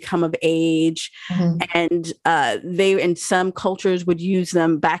become of age. And they, in some cultures, would use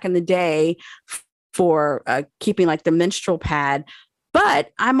them back in the day for keeping like the menstrual pad.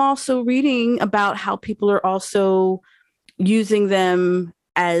 But I'm also reading about how people are also using them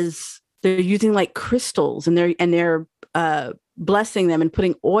as they're using like crystals, and they're blessing them and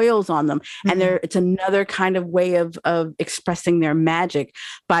putting oils on them. And it's another kind of way of expressing their magic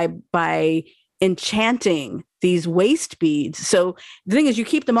by enchanting these waist beads. So the thing is, you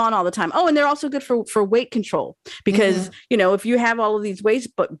keep them on all the time. Oh, and they're also good for weight control, because, if you have all of these waist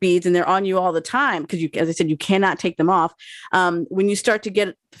beads and they're on you all the time, because as I said, you cannot take them off. When you start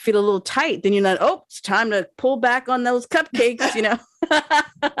to feel a little tight, then you're not, it's time to pull back on those cupcakes,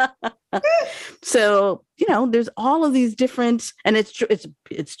 So, there's all of these different, and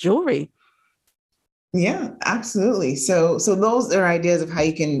it's jewelry. Yeah, absolutely. So those are ideas of how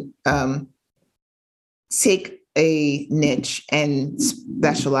you can, take a niche and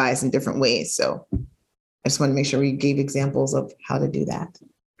specialize in different ways. So I just want to make sure we gave examples of how to do that.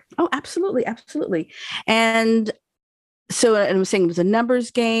 Oh, absolutely. Absolutely. And so I was saying it was a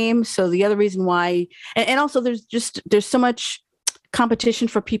numbers game. So the other reason why, and also there's so much competition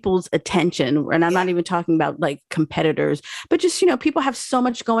for people's attention. And I'm not even talking about like competitors, but just, people have so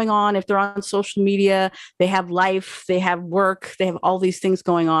much going on. If they're on social media, they have life, they have work, they have all these things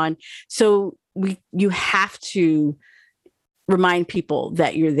going on. So you have to remind people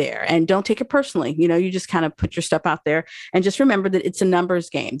that you're there, and don't take it personally. You just kind of put your stuff out there, and just remember that it's a numbers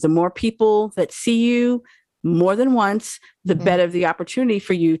game. The more people that see you more than once, the better the opportunity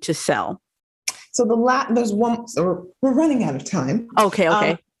for you to sell. So there's one, so we're running out of time.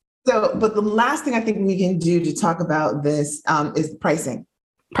 Okay. But the last thing I think we can do to talk about this is pricing.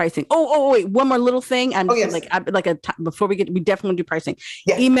 Pricing. Wait, one more little thing. Before we definitely do pricing.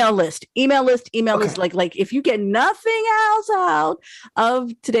 Yes. Email list. Like if you get nothing else out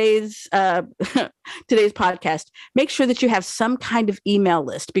of today's podcast, make sure that you have some kind of email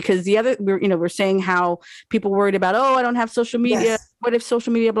list, because we're saying how people worried about, I don't have social media. Yes. What if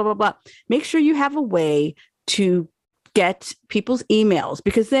social media, blah, blah, blah. Make sure you have a way to get people's emails,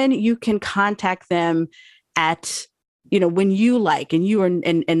 because then you can contact them at when you like, and you are,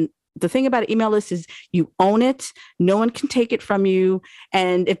 and the thing about an email list is you own it. No one can take it from you.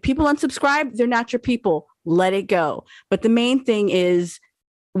 And if people unsubscribe, they're not your people. Let it go. But the main thing is,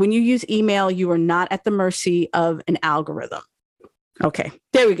 when you use email, you are not at the mercy of an algorithm. Okay,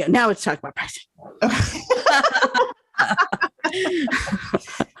 there we go. Now let's talk about pricing.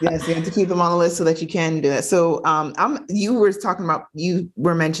 Yes, you have to keep them on the list so that you can do it. So you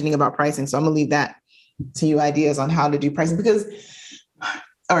were mentioning about pricing. So I'm gonna leave that to you, ideas on how to do pricing, because,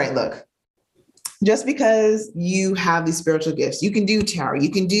 all right, look, just because you have these spiritual gifts, you can do tarot,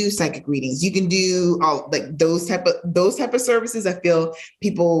 you can do psychic readings, you can do all like those type of services. I feel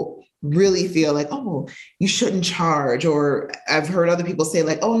people really feel like, you shouldn't charge. Or I've heard other people say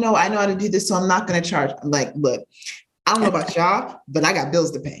like, no, I know how to do this, so I'm not going to charge. I'm like, look, I don't know about y'all, but I got bills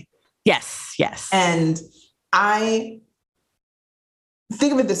to pay. Yes. And I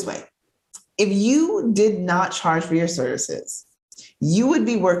think of it this way. if you did not charge for your services, you would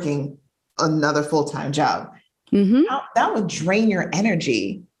be working another full-time job. Mm-hmm. That would drain your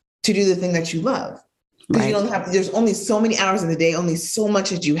energy to do the thing that you love. Because you don't have, there's only so many hours in the day, only so much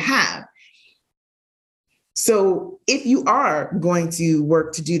that you have. So if you are going to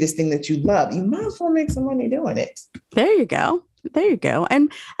work to do this thing that you love, you might as well make some money doing it. There you go. There you go.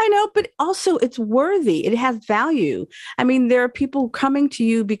 And I know, but also it's worthy. It has value. I mean, there are people coming to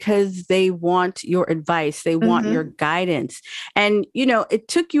you because they want your advice. They want your guidance. And, you know, it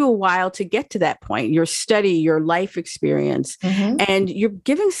took you a while to get to that point, your study, your life experience, and you're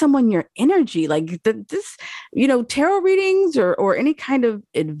giving someone your energy. Like this, you know, tarot readings or any kind of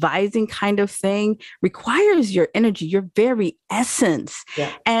advising kind of thing requires your energy, your very essence.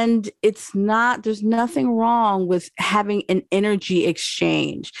 Yeah. And it's not, there's nothing wrong with having an energy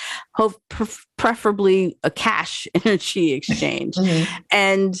exchange, preferably a cash energy exchange.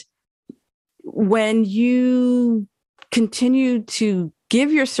 And when you continue to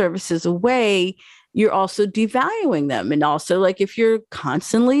give your services away, you're also devaluing them. And also, like, if you're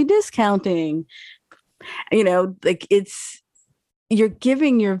constantly discounting, you know, like you're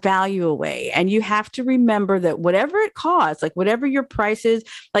giving your value away. And you have to remember that whatever it costs, like whatever your price is,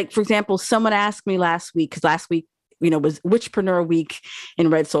 like, for example, someone asked me last week, because last week, you know, was Witchpreneur Week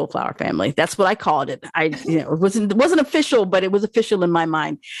in Red Soul Flower Family. That's what I called it. It wasn't official, but it was official in my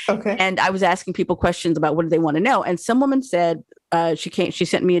mind. Okay. And I was asking people questions about what do they want to know. And some woman said, she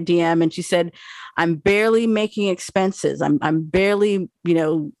sent me a DM and she said, I'm barely making expenses. I'm barely, you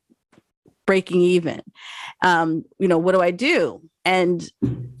know, breaking even. You know, what do I do? And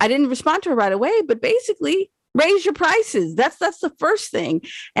I didn't respond to her right away, but basically, raise your prices. That's the first thing.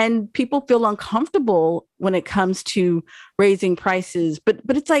 And people feel uncomfortable when it comes to raising prices. But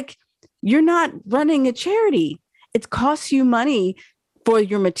it's like, you're not running a charity. It costs you money for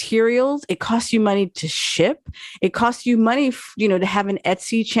your materials. It costs you money to ship. It costs you money, you know, to have an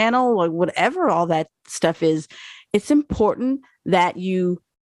Etsy channel or whatever all that stuff is. It's important that you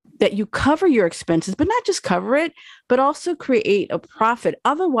cover your expenses, but not just cover it, but also create a profit.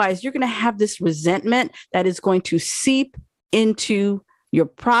 Otherwise, you're going to have this resentment that is going to seep into your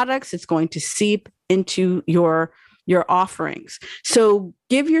products. It's going to seep into your offerings. So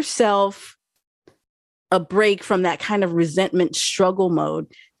give yourself a break from that kind of resentment struggle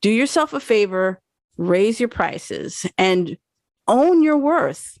mode. Do yourself a favor, raise your prices, and own your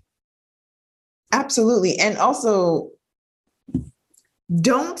worth. Absolutely. And also,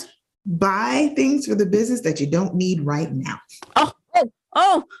 don't buy things for the business that you don't need right now.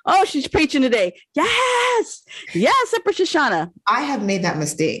 Oh, she's preaching today. Yes, Empress Shoshana. I have made that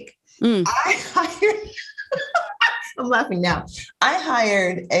mistake. I'm laughing now. I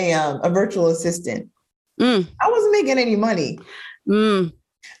hired a virtual assistant. I wasn't making any money.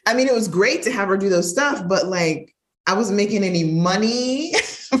 I mean, it was great to have her do those stuff, but like, I wasn't making any money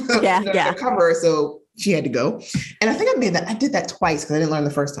to cover her. So she had to go. And I think I did that twice because I didn't learn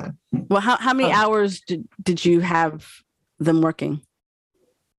the first time. Well, how many hours did you have them working?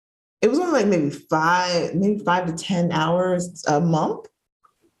 It was only like maybe 5 to 10 hours a month.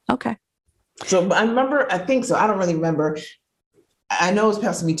 Okay. So I think so. I don't really remember. I know it was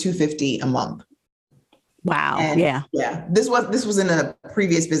costing me $250 a month. Wow. And yeah. This was in a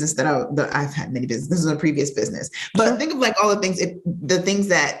previous business that I've had many businesses. This is a previous business. But think of like all the things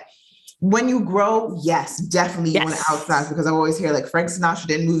that when you grow, yes, definitely you want to outsize, because I always hear like Frank Sinatra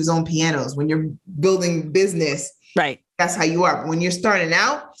didn't move his own pianos. When you're building business, right, that's how you are. But when you're starting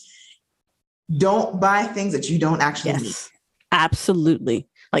out, don't buy things that you don't actually need. Absolutely.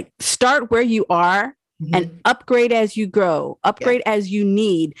 Like, start where you are and upgrade as you grow, upgrade as you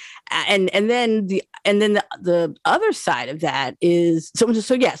need. And then the other side of that is,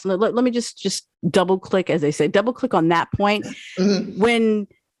 so yes, let me just double click, as they say, double click on that point.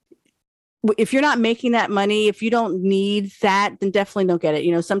 If you're not making that money, if you don't need that, then definitely don't get it.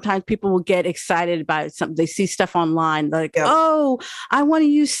 You know, sometimes people will get excited about something. They see stuff online like, oh, I want to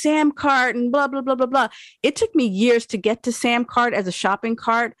use Samcart and blah, blah, blah, blah, blah. It took me years to get to Samcart as a shopping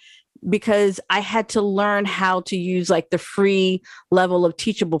cart, because I had to learn how to use like the free level of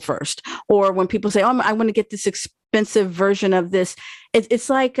Teachable first. Or when people say, oh, I want to get this expensive version of this. It's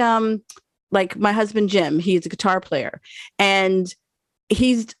like my husband, Jim, he's a guitar player, and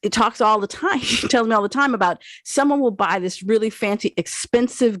he talks all the time. He tells me all the time about someone will buy this really fancy,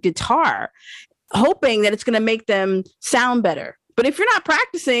 expensive guitar, hoping that it's going to make them sound better. But if you're not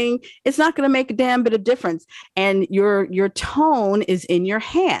practicing, it's not going to make a damn bit of difference. And your tone is in your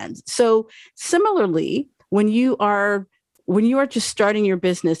hands. So similarly, when you are when you are just starting your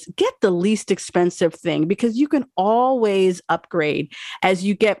business, get the least expensive thing, because you can always upgrade as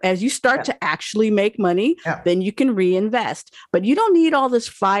you start to actually make money. Then you can reinvest. But you don't need all this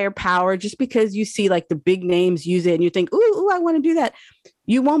firepower just because you see like the big names use it and you think, ooh, I want to do that.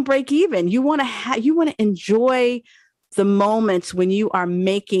 You won't break even. You want to enjoy the moments when you are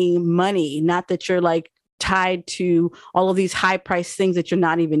making money, not that you're like tied to all of these high price things that you're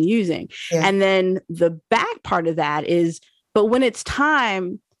not even using. And then the back part of that is, but when it's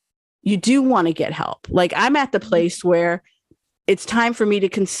time, you do want to get help. Like I'm at the place where it's time for me to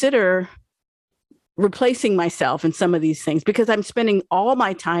consider replacing myself in some of these things, because I'm spending all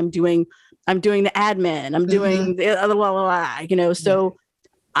my time I'm doing the admin, I'm doing the other, blah, blah, blah, so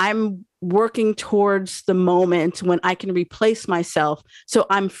I'm working towards the moment when I can replace myself. So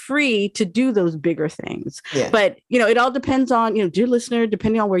I'm free to do those bigger things. But, it all depends on, dear listener,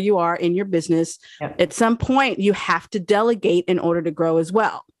 depending on where you are in your business, at some point you have to delegate in order to grow as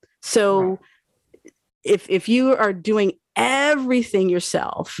well. So if you are doing everything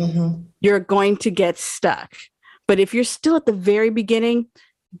yourself, you're going to get stuck. But if you're still at the very beginning,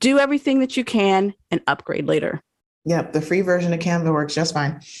 do everything that you can and upgrade later. Yep, the free version of Canva works just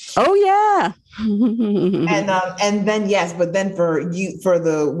fine. Oh yeah. And then but then for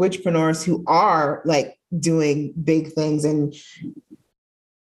the witchpreneurs who are like doing big things, and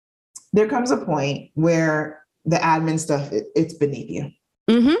there comes a point where the admin stuff it's beneath you.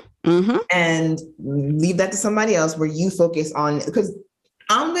 And leave that to somebody else where you focus on, because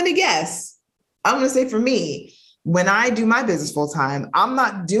I'm going to say for me, when I do my business full time, I'm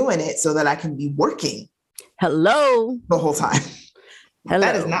not doing it so that I can be working. Hello. The whole time.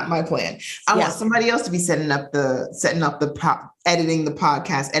 That is not my plan. I want somebody else to be setting up the editing the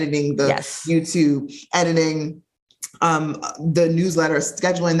podcast, editing the YouTube, editing the newsletter,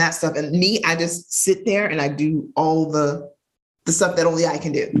 scheduling that stuff. And me, I just sit there and I do all the stuff that only I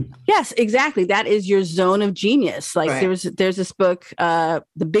can do. Yes, exactly. That is your zone of genius. Like there's this book, The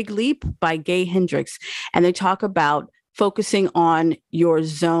Big Leap by Gay Hendricks, and they talk about focusing on your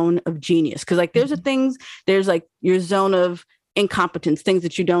zone of genius. Because like there's like your zone of incompetence, things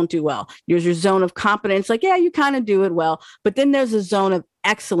that you don't do well. There's your zone of competence, like, you kind of do it well. But then there's a zone of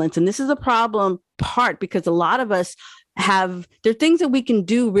excellence. And this is a problem part because a lot of us there are things that we can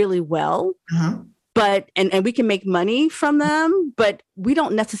do really well. But and we can make money from them, but we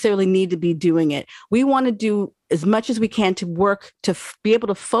don't necessarily need to be doing it. We want to do as much as we can to work to be able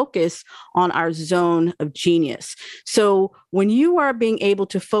to focus on our zone of genius. So when you are being able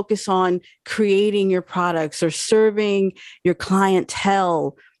to focus on creating your products or serving your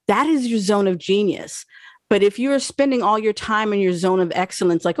clientele, that is your zone of genius. But if you're spending all your time in your zone of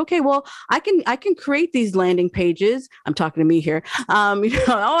excellence, like, okay, well, I can create these landing pages. I'm talking to me here.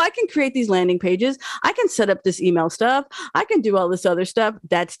 I can create these landing pages. I can set up this email stuff. I can do all this other stuff.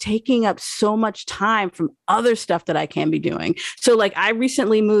 That's taking up so much time from other stuff that I can be doing. So like I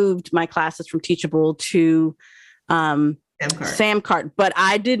recently moved my classes from Teachable to Samcart, but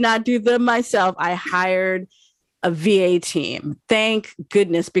I did not do them myself. I hired a VA team. Thank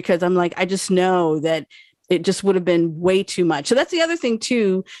goodness, because I'm like, I just know that it just would have been way too much. So that's the other thing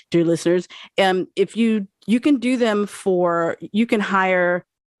too, dear listeners. If you can do them you can hire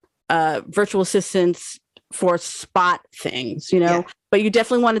virtual assistants for spot things, but you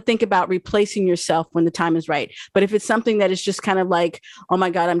definitely want to think about replacing yourself when the time is right. But if it's something that is just kind of like, oh my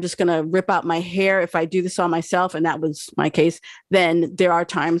God, I'm just going to rip out my hair if I do this all myself, and that was my case, then there are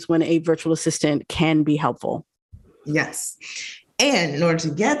times when a virtual assistant can be helpful. Yes. And in order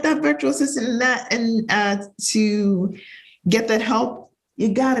to get that virtual assistant and to get that help, you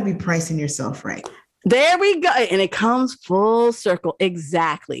got to be pricing yourself right. There we go. And it comes full circle.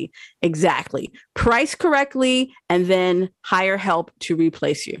 Exactly. Price correctly and then hire help to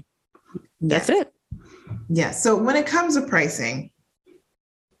replace you. That's it. Yeah. So when it comes to pricing,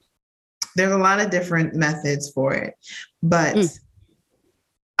 there's a lot of different methods for it. But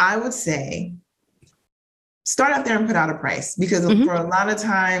I would say start out there and put out a price, because for a lot of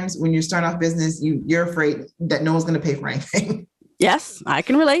times when you start off business, you're afraid that no one's going to pay for anything. Yes, I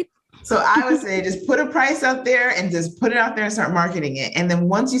can relate. So I would say just put a price out there and just put it out there and start marketing it. And then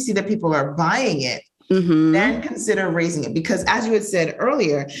once you see that people are buying it, then consider raising it. Because as you had said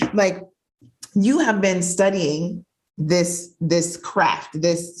earlier, like you have been studying this craft,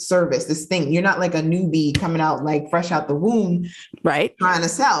 this service, this thing. You're not like a newbie coming out like fresh out the womb, right? Trying to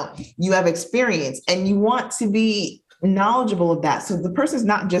sell. You have experience and you want to be knowledgeable of that. So the person's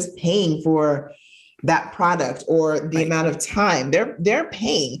not just paying for that product or the amount of time they're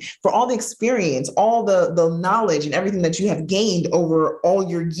paying for all the experience, all the knowledge and everything that you have gained over all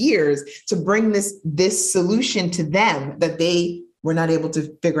your years to bring this solution to them that they were not able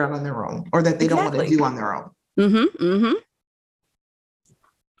to figure out on their own, or that they don't want to do on their own. Mm-hmm, mm-hmm.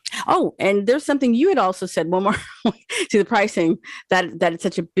 Oh, and there's something you had also said, one more to the pricing, that it's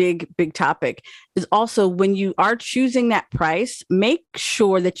such a big topic, is also when you are choosing that price, make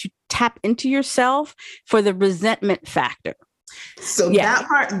sure that you tap into yourself for the resentment factor. So that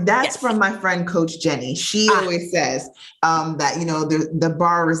part, that's from my friend, Coach Jenny. She always says that, the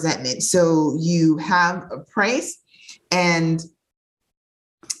bar resentment. So you have a price and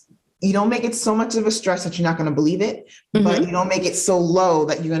you don't make it so much of a stress that you're not going to believe it, but you don't make it so low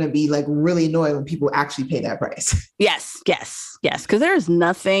that you're going to be like really annoyed when people actually pay that price. Yes. Because there's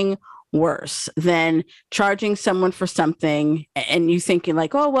nothing worse than charging someone for something and you thinking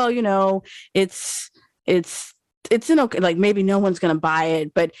like, oh, well, it's an okay, like maybe no one's going to buy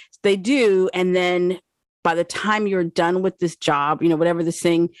it, but they do. And then by the time you're done with this job, whatever this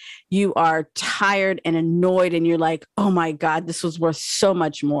thing, you are tired and annoyed and you're like, oh my God, this was worth so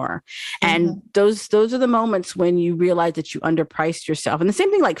much more. And those are the moments when you realize that you underpriced yourself. And the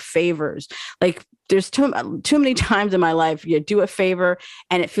same thing like favors, like there's too many times in my life you do a favor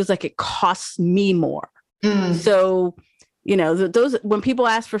and it feels like it costs me more. So those, when people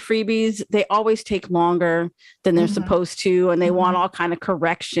ask for freebies, they always take longer than they're supposed to, and they want all kind of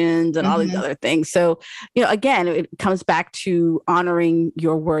corrections and all these other things. So, again, it comes back to honoring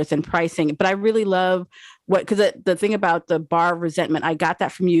your worth and pricing. But I really love because the thing about the bar resentment, I got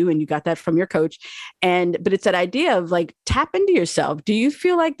that from you and you got that from your coach. But it's that idea of like, tap into yourself. Do you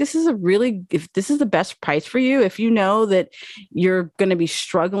feel like if this is the best price for you, if you know that you're going to be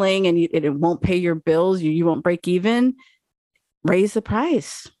struggling and it won't pay your bills, you won't break even, raise the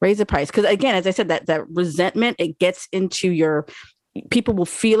price. Because again, as I said, that resentment, it gets into people will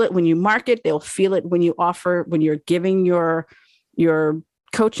feel it when you market. They'll feel it when you offer, when you're giving your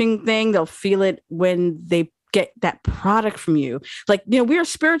coaching thing, they'll feel it when they get that product from you. Like, we're a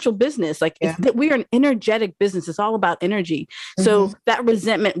spiritual business. Like we are an energetic business. It's all about energy. So that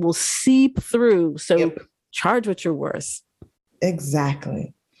resentment will seep through. So charge what you're worth.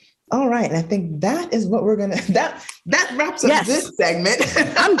 Exactly. All right. And I think that is what we're going to, that wraps up this segment.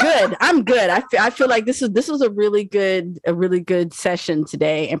 I'm good. I feel like this was a really good session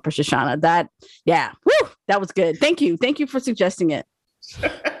today, Empress Shoshana. That was good. Thank you for suggesting it.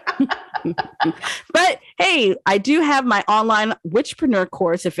 But hey, I do have my online Witchpreneur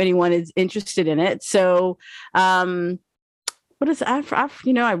course if anyone is interested in it. So, what is I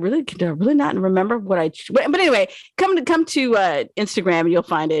really not remember what but anyway, come to Instagram and you'll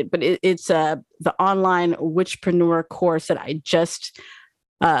find it. But it's the online Witchpreneur course that I just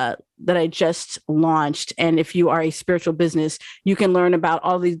launched. And if you are a spiritual business, you can learn about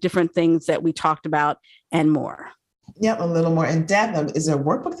all these different things that we talked about and more. Yep, a little more in depth. Is there a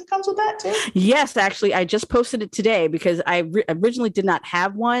workbook that comes with that too? Yes, actually, I just posted it today because I originally did not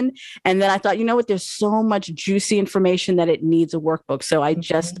have one. And then I thought, there's so much juicy information that it needs a workbook. So I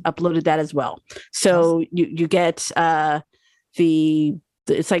just uploaded that as well. So you get it's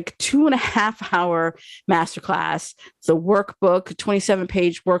like 2.5 hour masterclass, the workbook,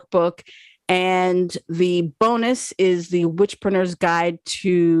 27-page workbook. And the bonus is the Witchpreneur's Guide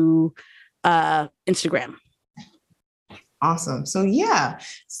to Instagram. Awesome. So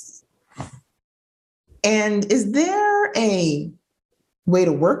and is there a way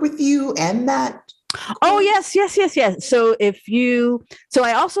to work with you and that? Oh, yes. So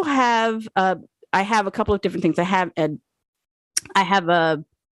I also have, I have a couple of different things. I have a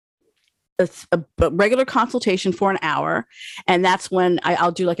regular consultation for an hour. And that's when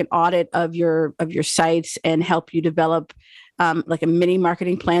I'll do like an audit of your sites and help you develop like a mini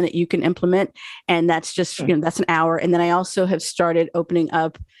marketing plan that you can implement. And that's just, that's an hour. And then I also have started opening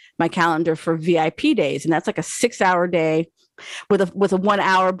up my calendar for VIP days. And that's like a 6-hour day with a 1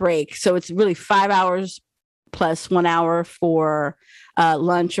 hour break. So it's really 5 hours plus 1 hour for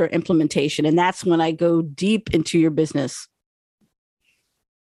lunch or implementation. And that's when I go deep into your business.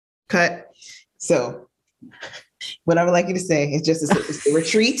 Cut. So what I would like you to say is just it's a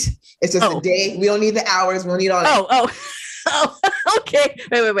retreat. It's just a day. We don't need the hours. We don't need all that. Oh, okay.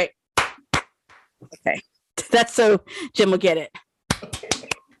 Wait. Okay. That's so Jim will get it. Okay.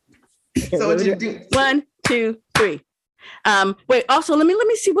 So what you do? 1, 2, 3. Wait, also let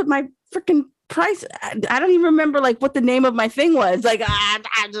me see what my freaking price. I don't even remember like what the name of my thing was. Like I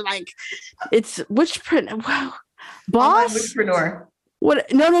just like it's Witchpreneur. Wow. Boss. Witchpreneur. What?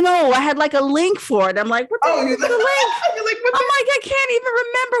 No. I had like a link for it. I'm like, what the Oh, heck is the link? you're like, what I'm like, I can't even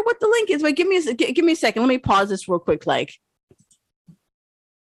remember what the link is. Wait, give me a second. Let me pause this real quick. Like,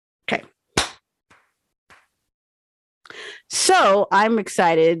 okay. So I'm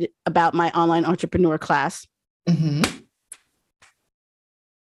excited about my online entrepreneur class. Mm-hmm.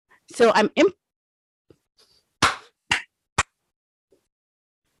 So I'm interested.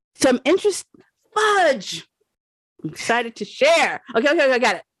 Fudge. I'm excited to share. Okay, I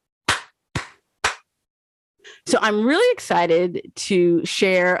got it. So I'm really excited to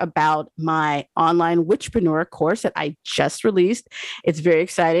share about my online Witchpreneur course that I just released. It's very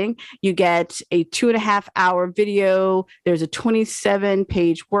exciting. You get a 2.5-hour video. There's a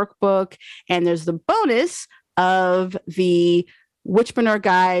 27-page workbook, and there's the bonus of the Witchpreneur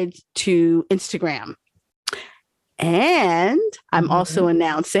guide to Instagram. And I'm also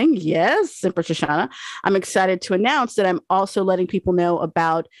announcing, yes, Empress Shoshana, I'm excited to announce that I'm also letting people know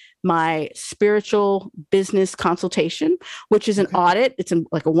about my spiritual business consultation, which is an audit. It's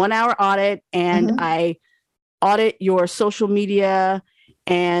like a 1-hour audit, and I audit your social media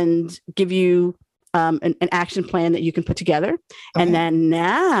and give you an action plan that you can put together. Okay. And then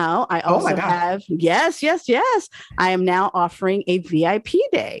now I also have, yes. I am now offering a VIP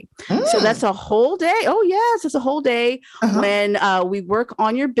day. So that's a whole day. Oh yes, it's a whole day when we work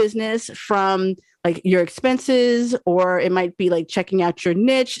on your business from like your expenses, or it might be like checking out your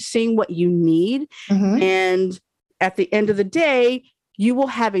niche, seeing what you need. And at the end of the day, you will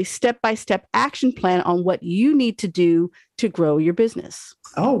have a step-by-step action plan on what you need to do to grow your business.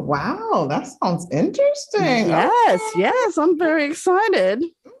 Oh, wow. That sounds interesting. Yes. I'm very excited.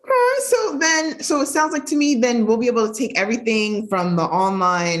 Okay. So it sounds like to me, then we'll be able to take everything from the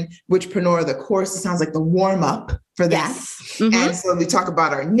online Witchpreneur, the course. It sounds like the warm up for that. Yes. And so we talk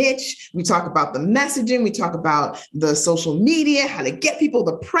about our niche, we talk about the messaging, we talk about the social media, how to get people,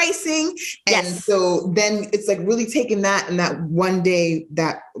 the pricing. And so then it's like really taking that and that one day,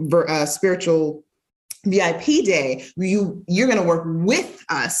 that spiritual VIP day, you're going to work with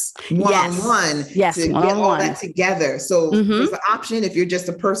us one-on-one to get all that together. So there's the option, if you're just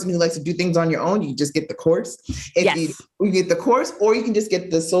a person who likes to do things on your own, you just get the course. If you get the course, or you can just get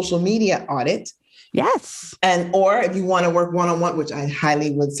the social media audit. Yes. Or if you want to work one-on-one, which I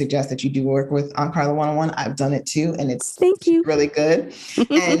highly would suggest that you do work with Aunt Carla one-on-one. I've done it too, and it's really good.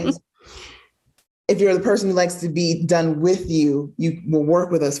 And if you're the person who likes to be done with you, you will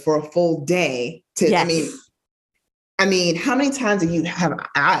work with us for a full day. I mean, how many times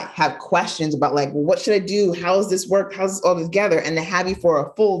I have questions about like, well, what should I do? How does this work? How's this all together? And to have you for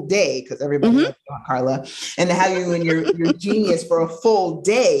a full day, because everybody loves Aunt Carla, and to have you and your genius for a full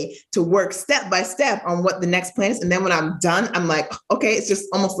day to work step by step on what the next plan is. And then when I'm done, I'm like, okay, it's just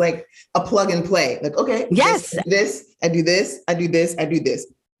almost like a plug and play. Like, okay, I do this.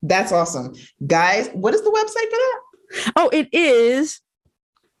 That's awesome. Guys, what is the website for that? Oh, it is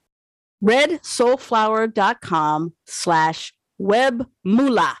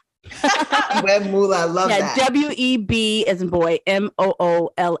redsoulflower.com/webmoolah. Webmoolah. I love that. WEB as in boy,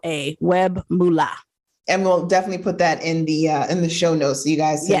 MOOLA, Webmoolah. And we'll definitely put that in the show notes so you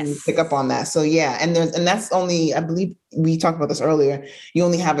guys can pick up on that. So yeah, and that's only, I believe we talked about this earlier. You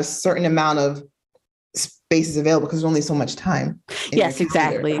only have a certain amount of spaces available because there's only so much time. Yes,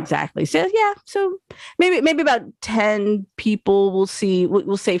 exactly. So yeah, so maybe about 10 people. We'll see.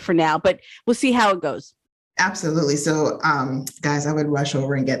 We'll say for now, but we'll see how it goes. Absolutely. So, guys, I would rush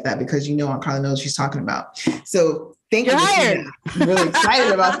over and get that because Aunt Carla knows what she's talking about. So thank you. Hired. I'm really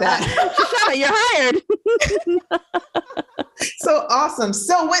excited about that. Shoshana, you're hired. So awesome.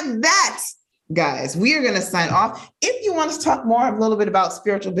 So with that, guys, we are going to sign off. If you want us to talk more a little bit about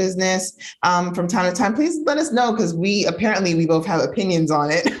spiritual business from time to time, please let us know, because we both have opinions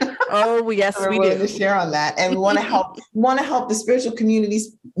on it. Oh, yes, we do. To share on that, and we want to help the spiritual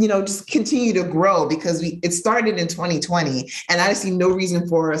communities, just continue to grow, because it started in 2020, and I see no reason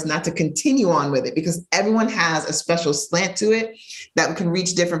for us not to continue on with it, because everyone has a special slant to it that can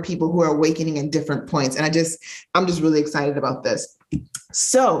reach different people who are awakening in different points. And I'm just really excited about this.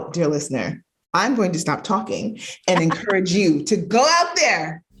 So, dear listener, I'm going to stop talking and encourage you to go out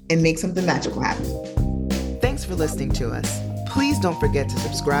there and make something magical happen. Thanks for listening to us. Please don't forget to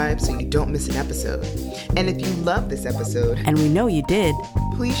subscribe so you don't miss an episode. And if you love this episode, and we know you did,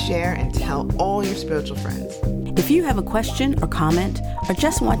 please share and tell all your spiritual friends. If you have a question or comment, or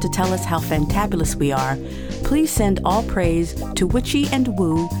just want to tell us how fantabulous we are, please send all praise to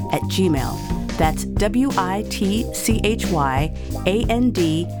witchyandwoo@gmail.com. That's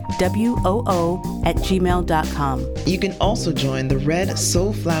witchyandwoo@gmail.com. You can also join the Red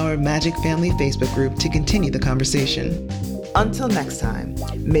Soulflower Magic Family Facebook group to continue the conversation. Until next time,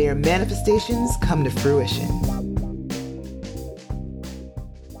 may your manifestations come to fruition.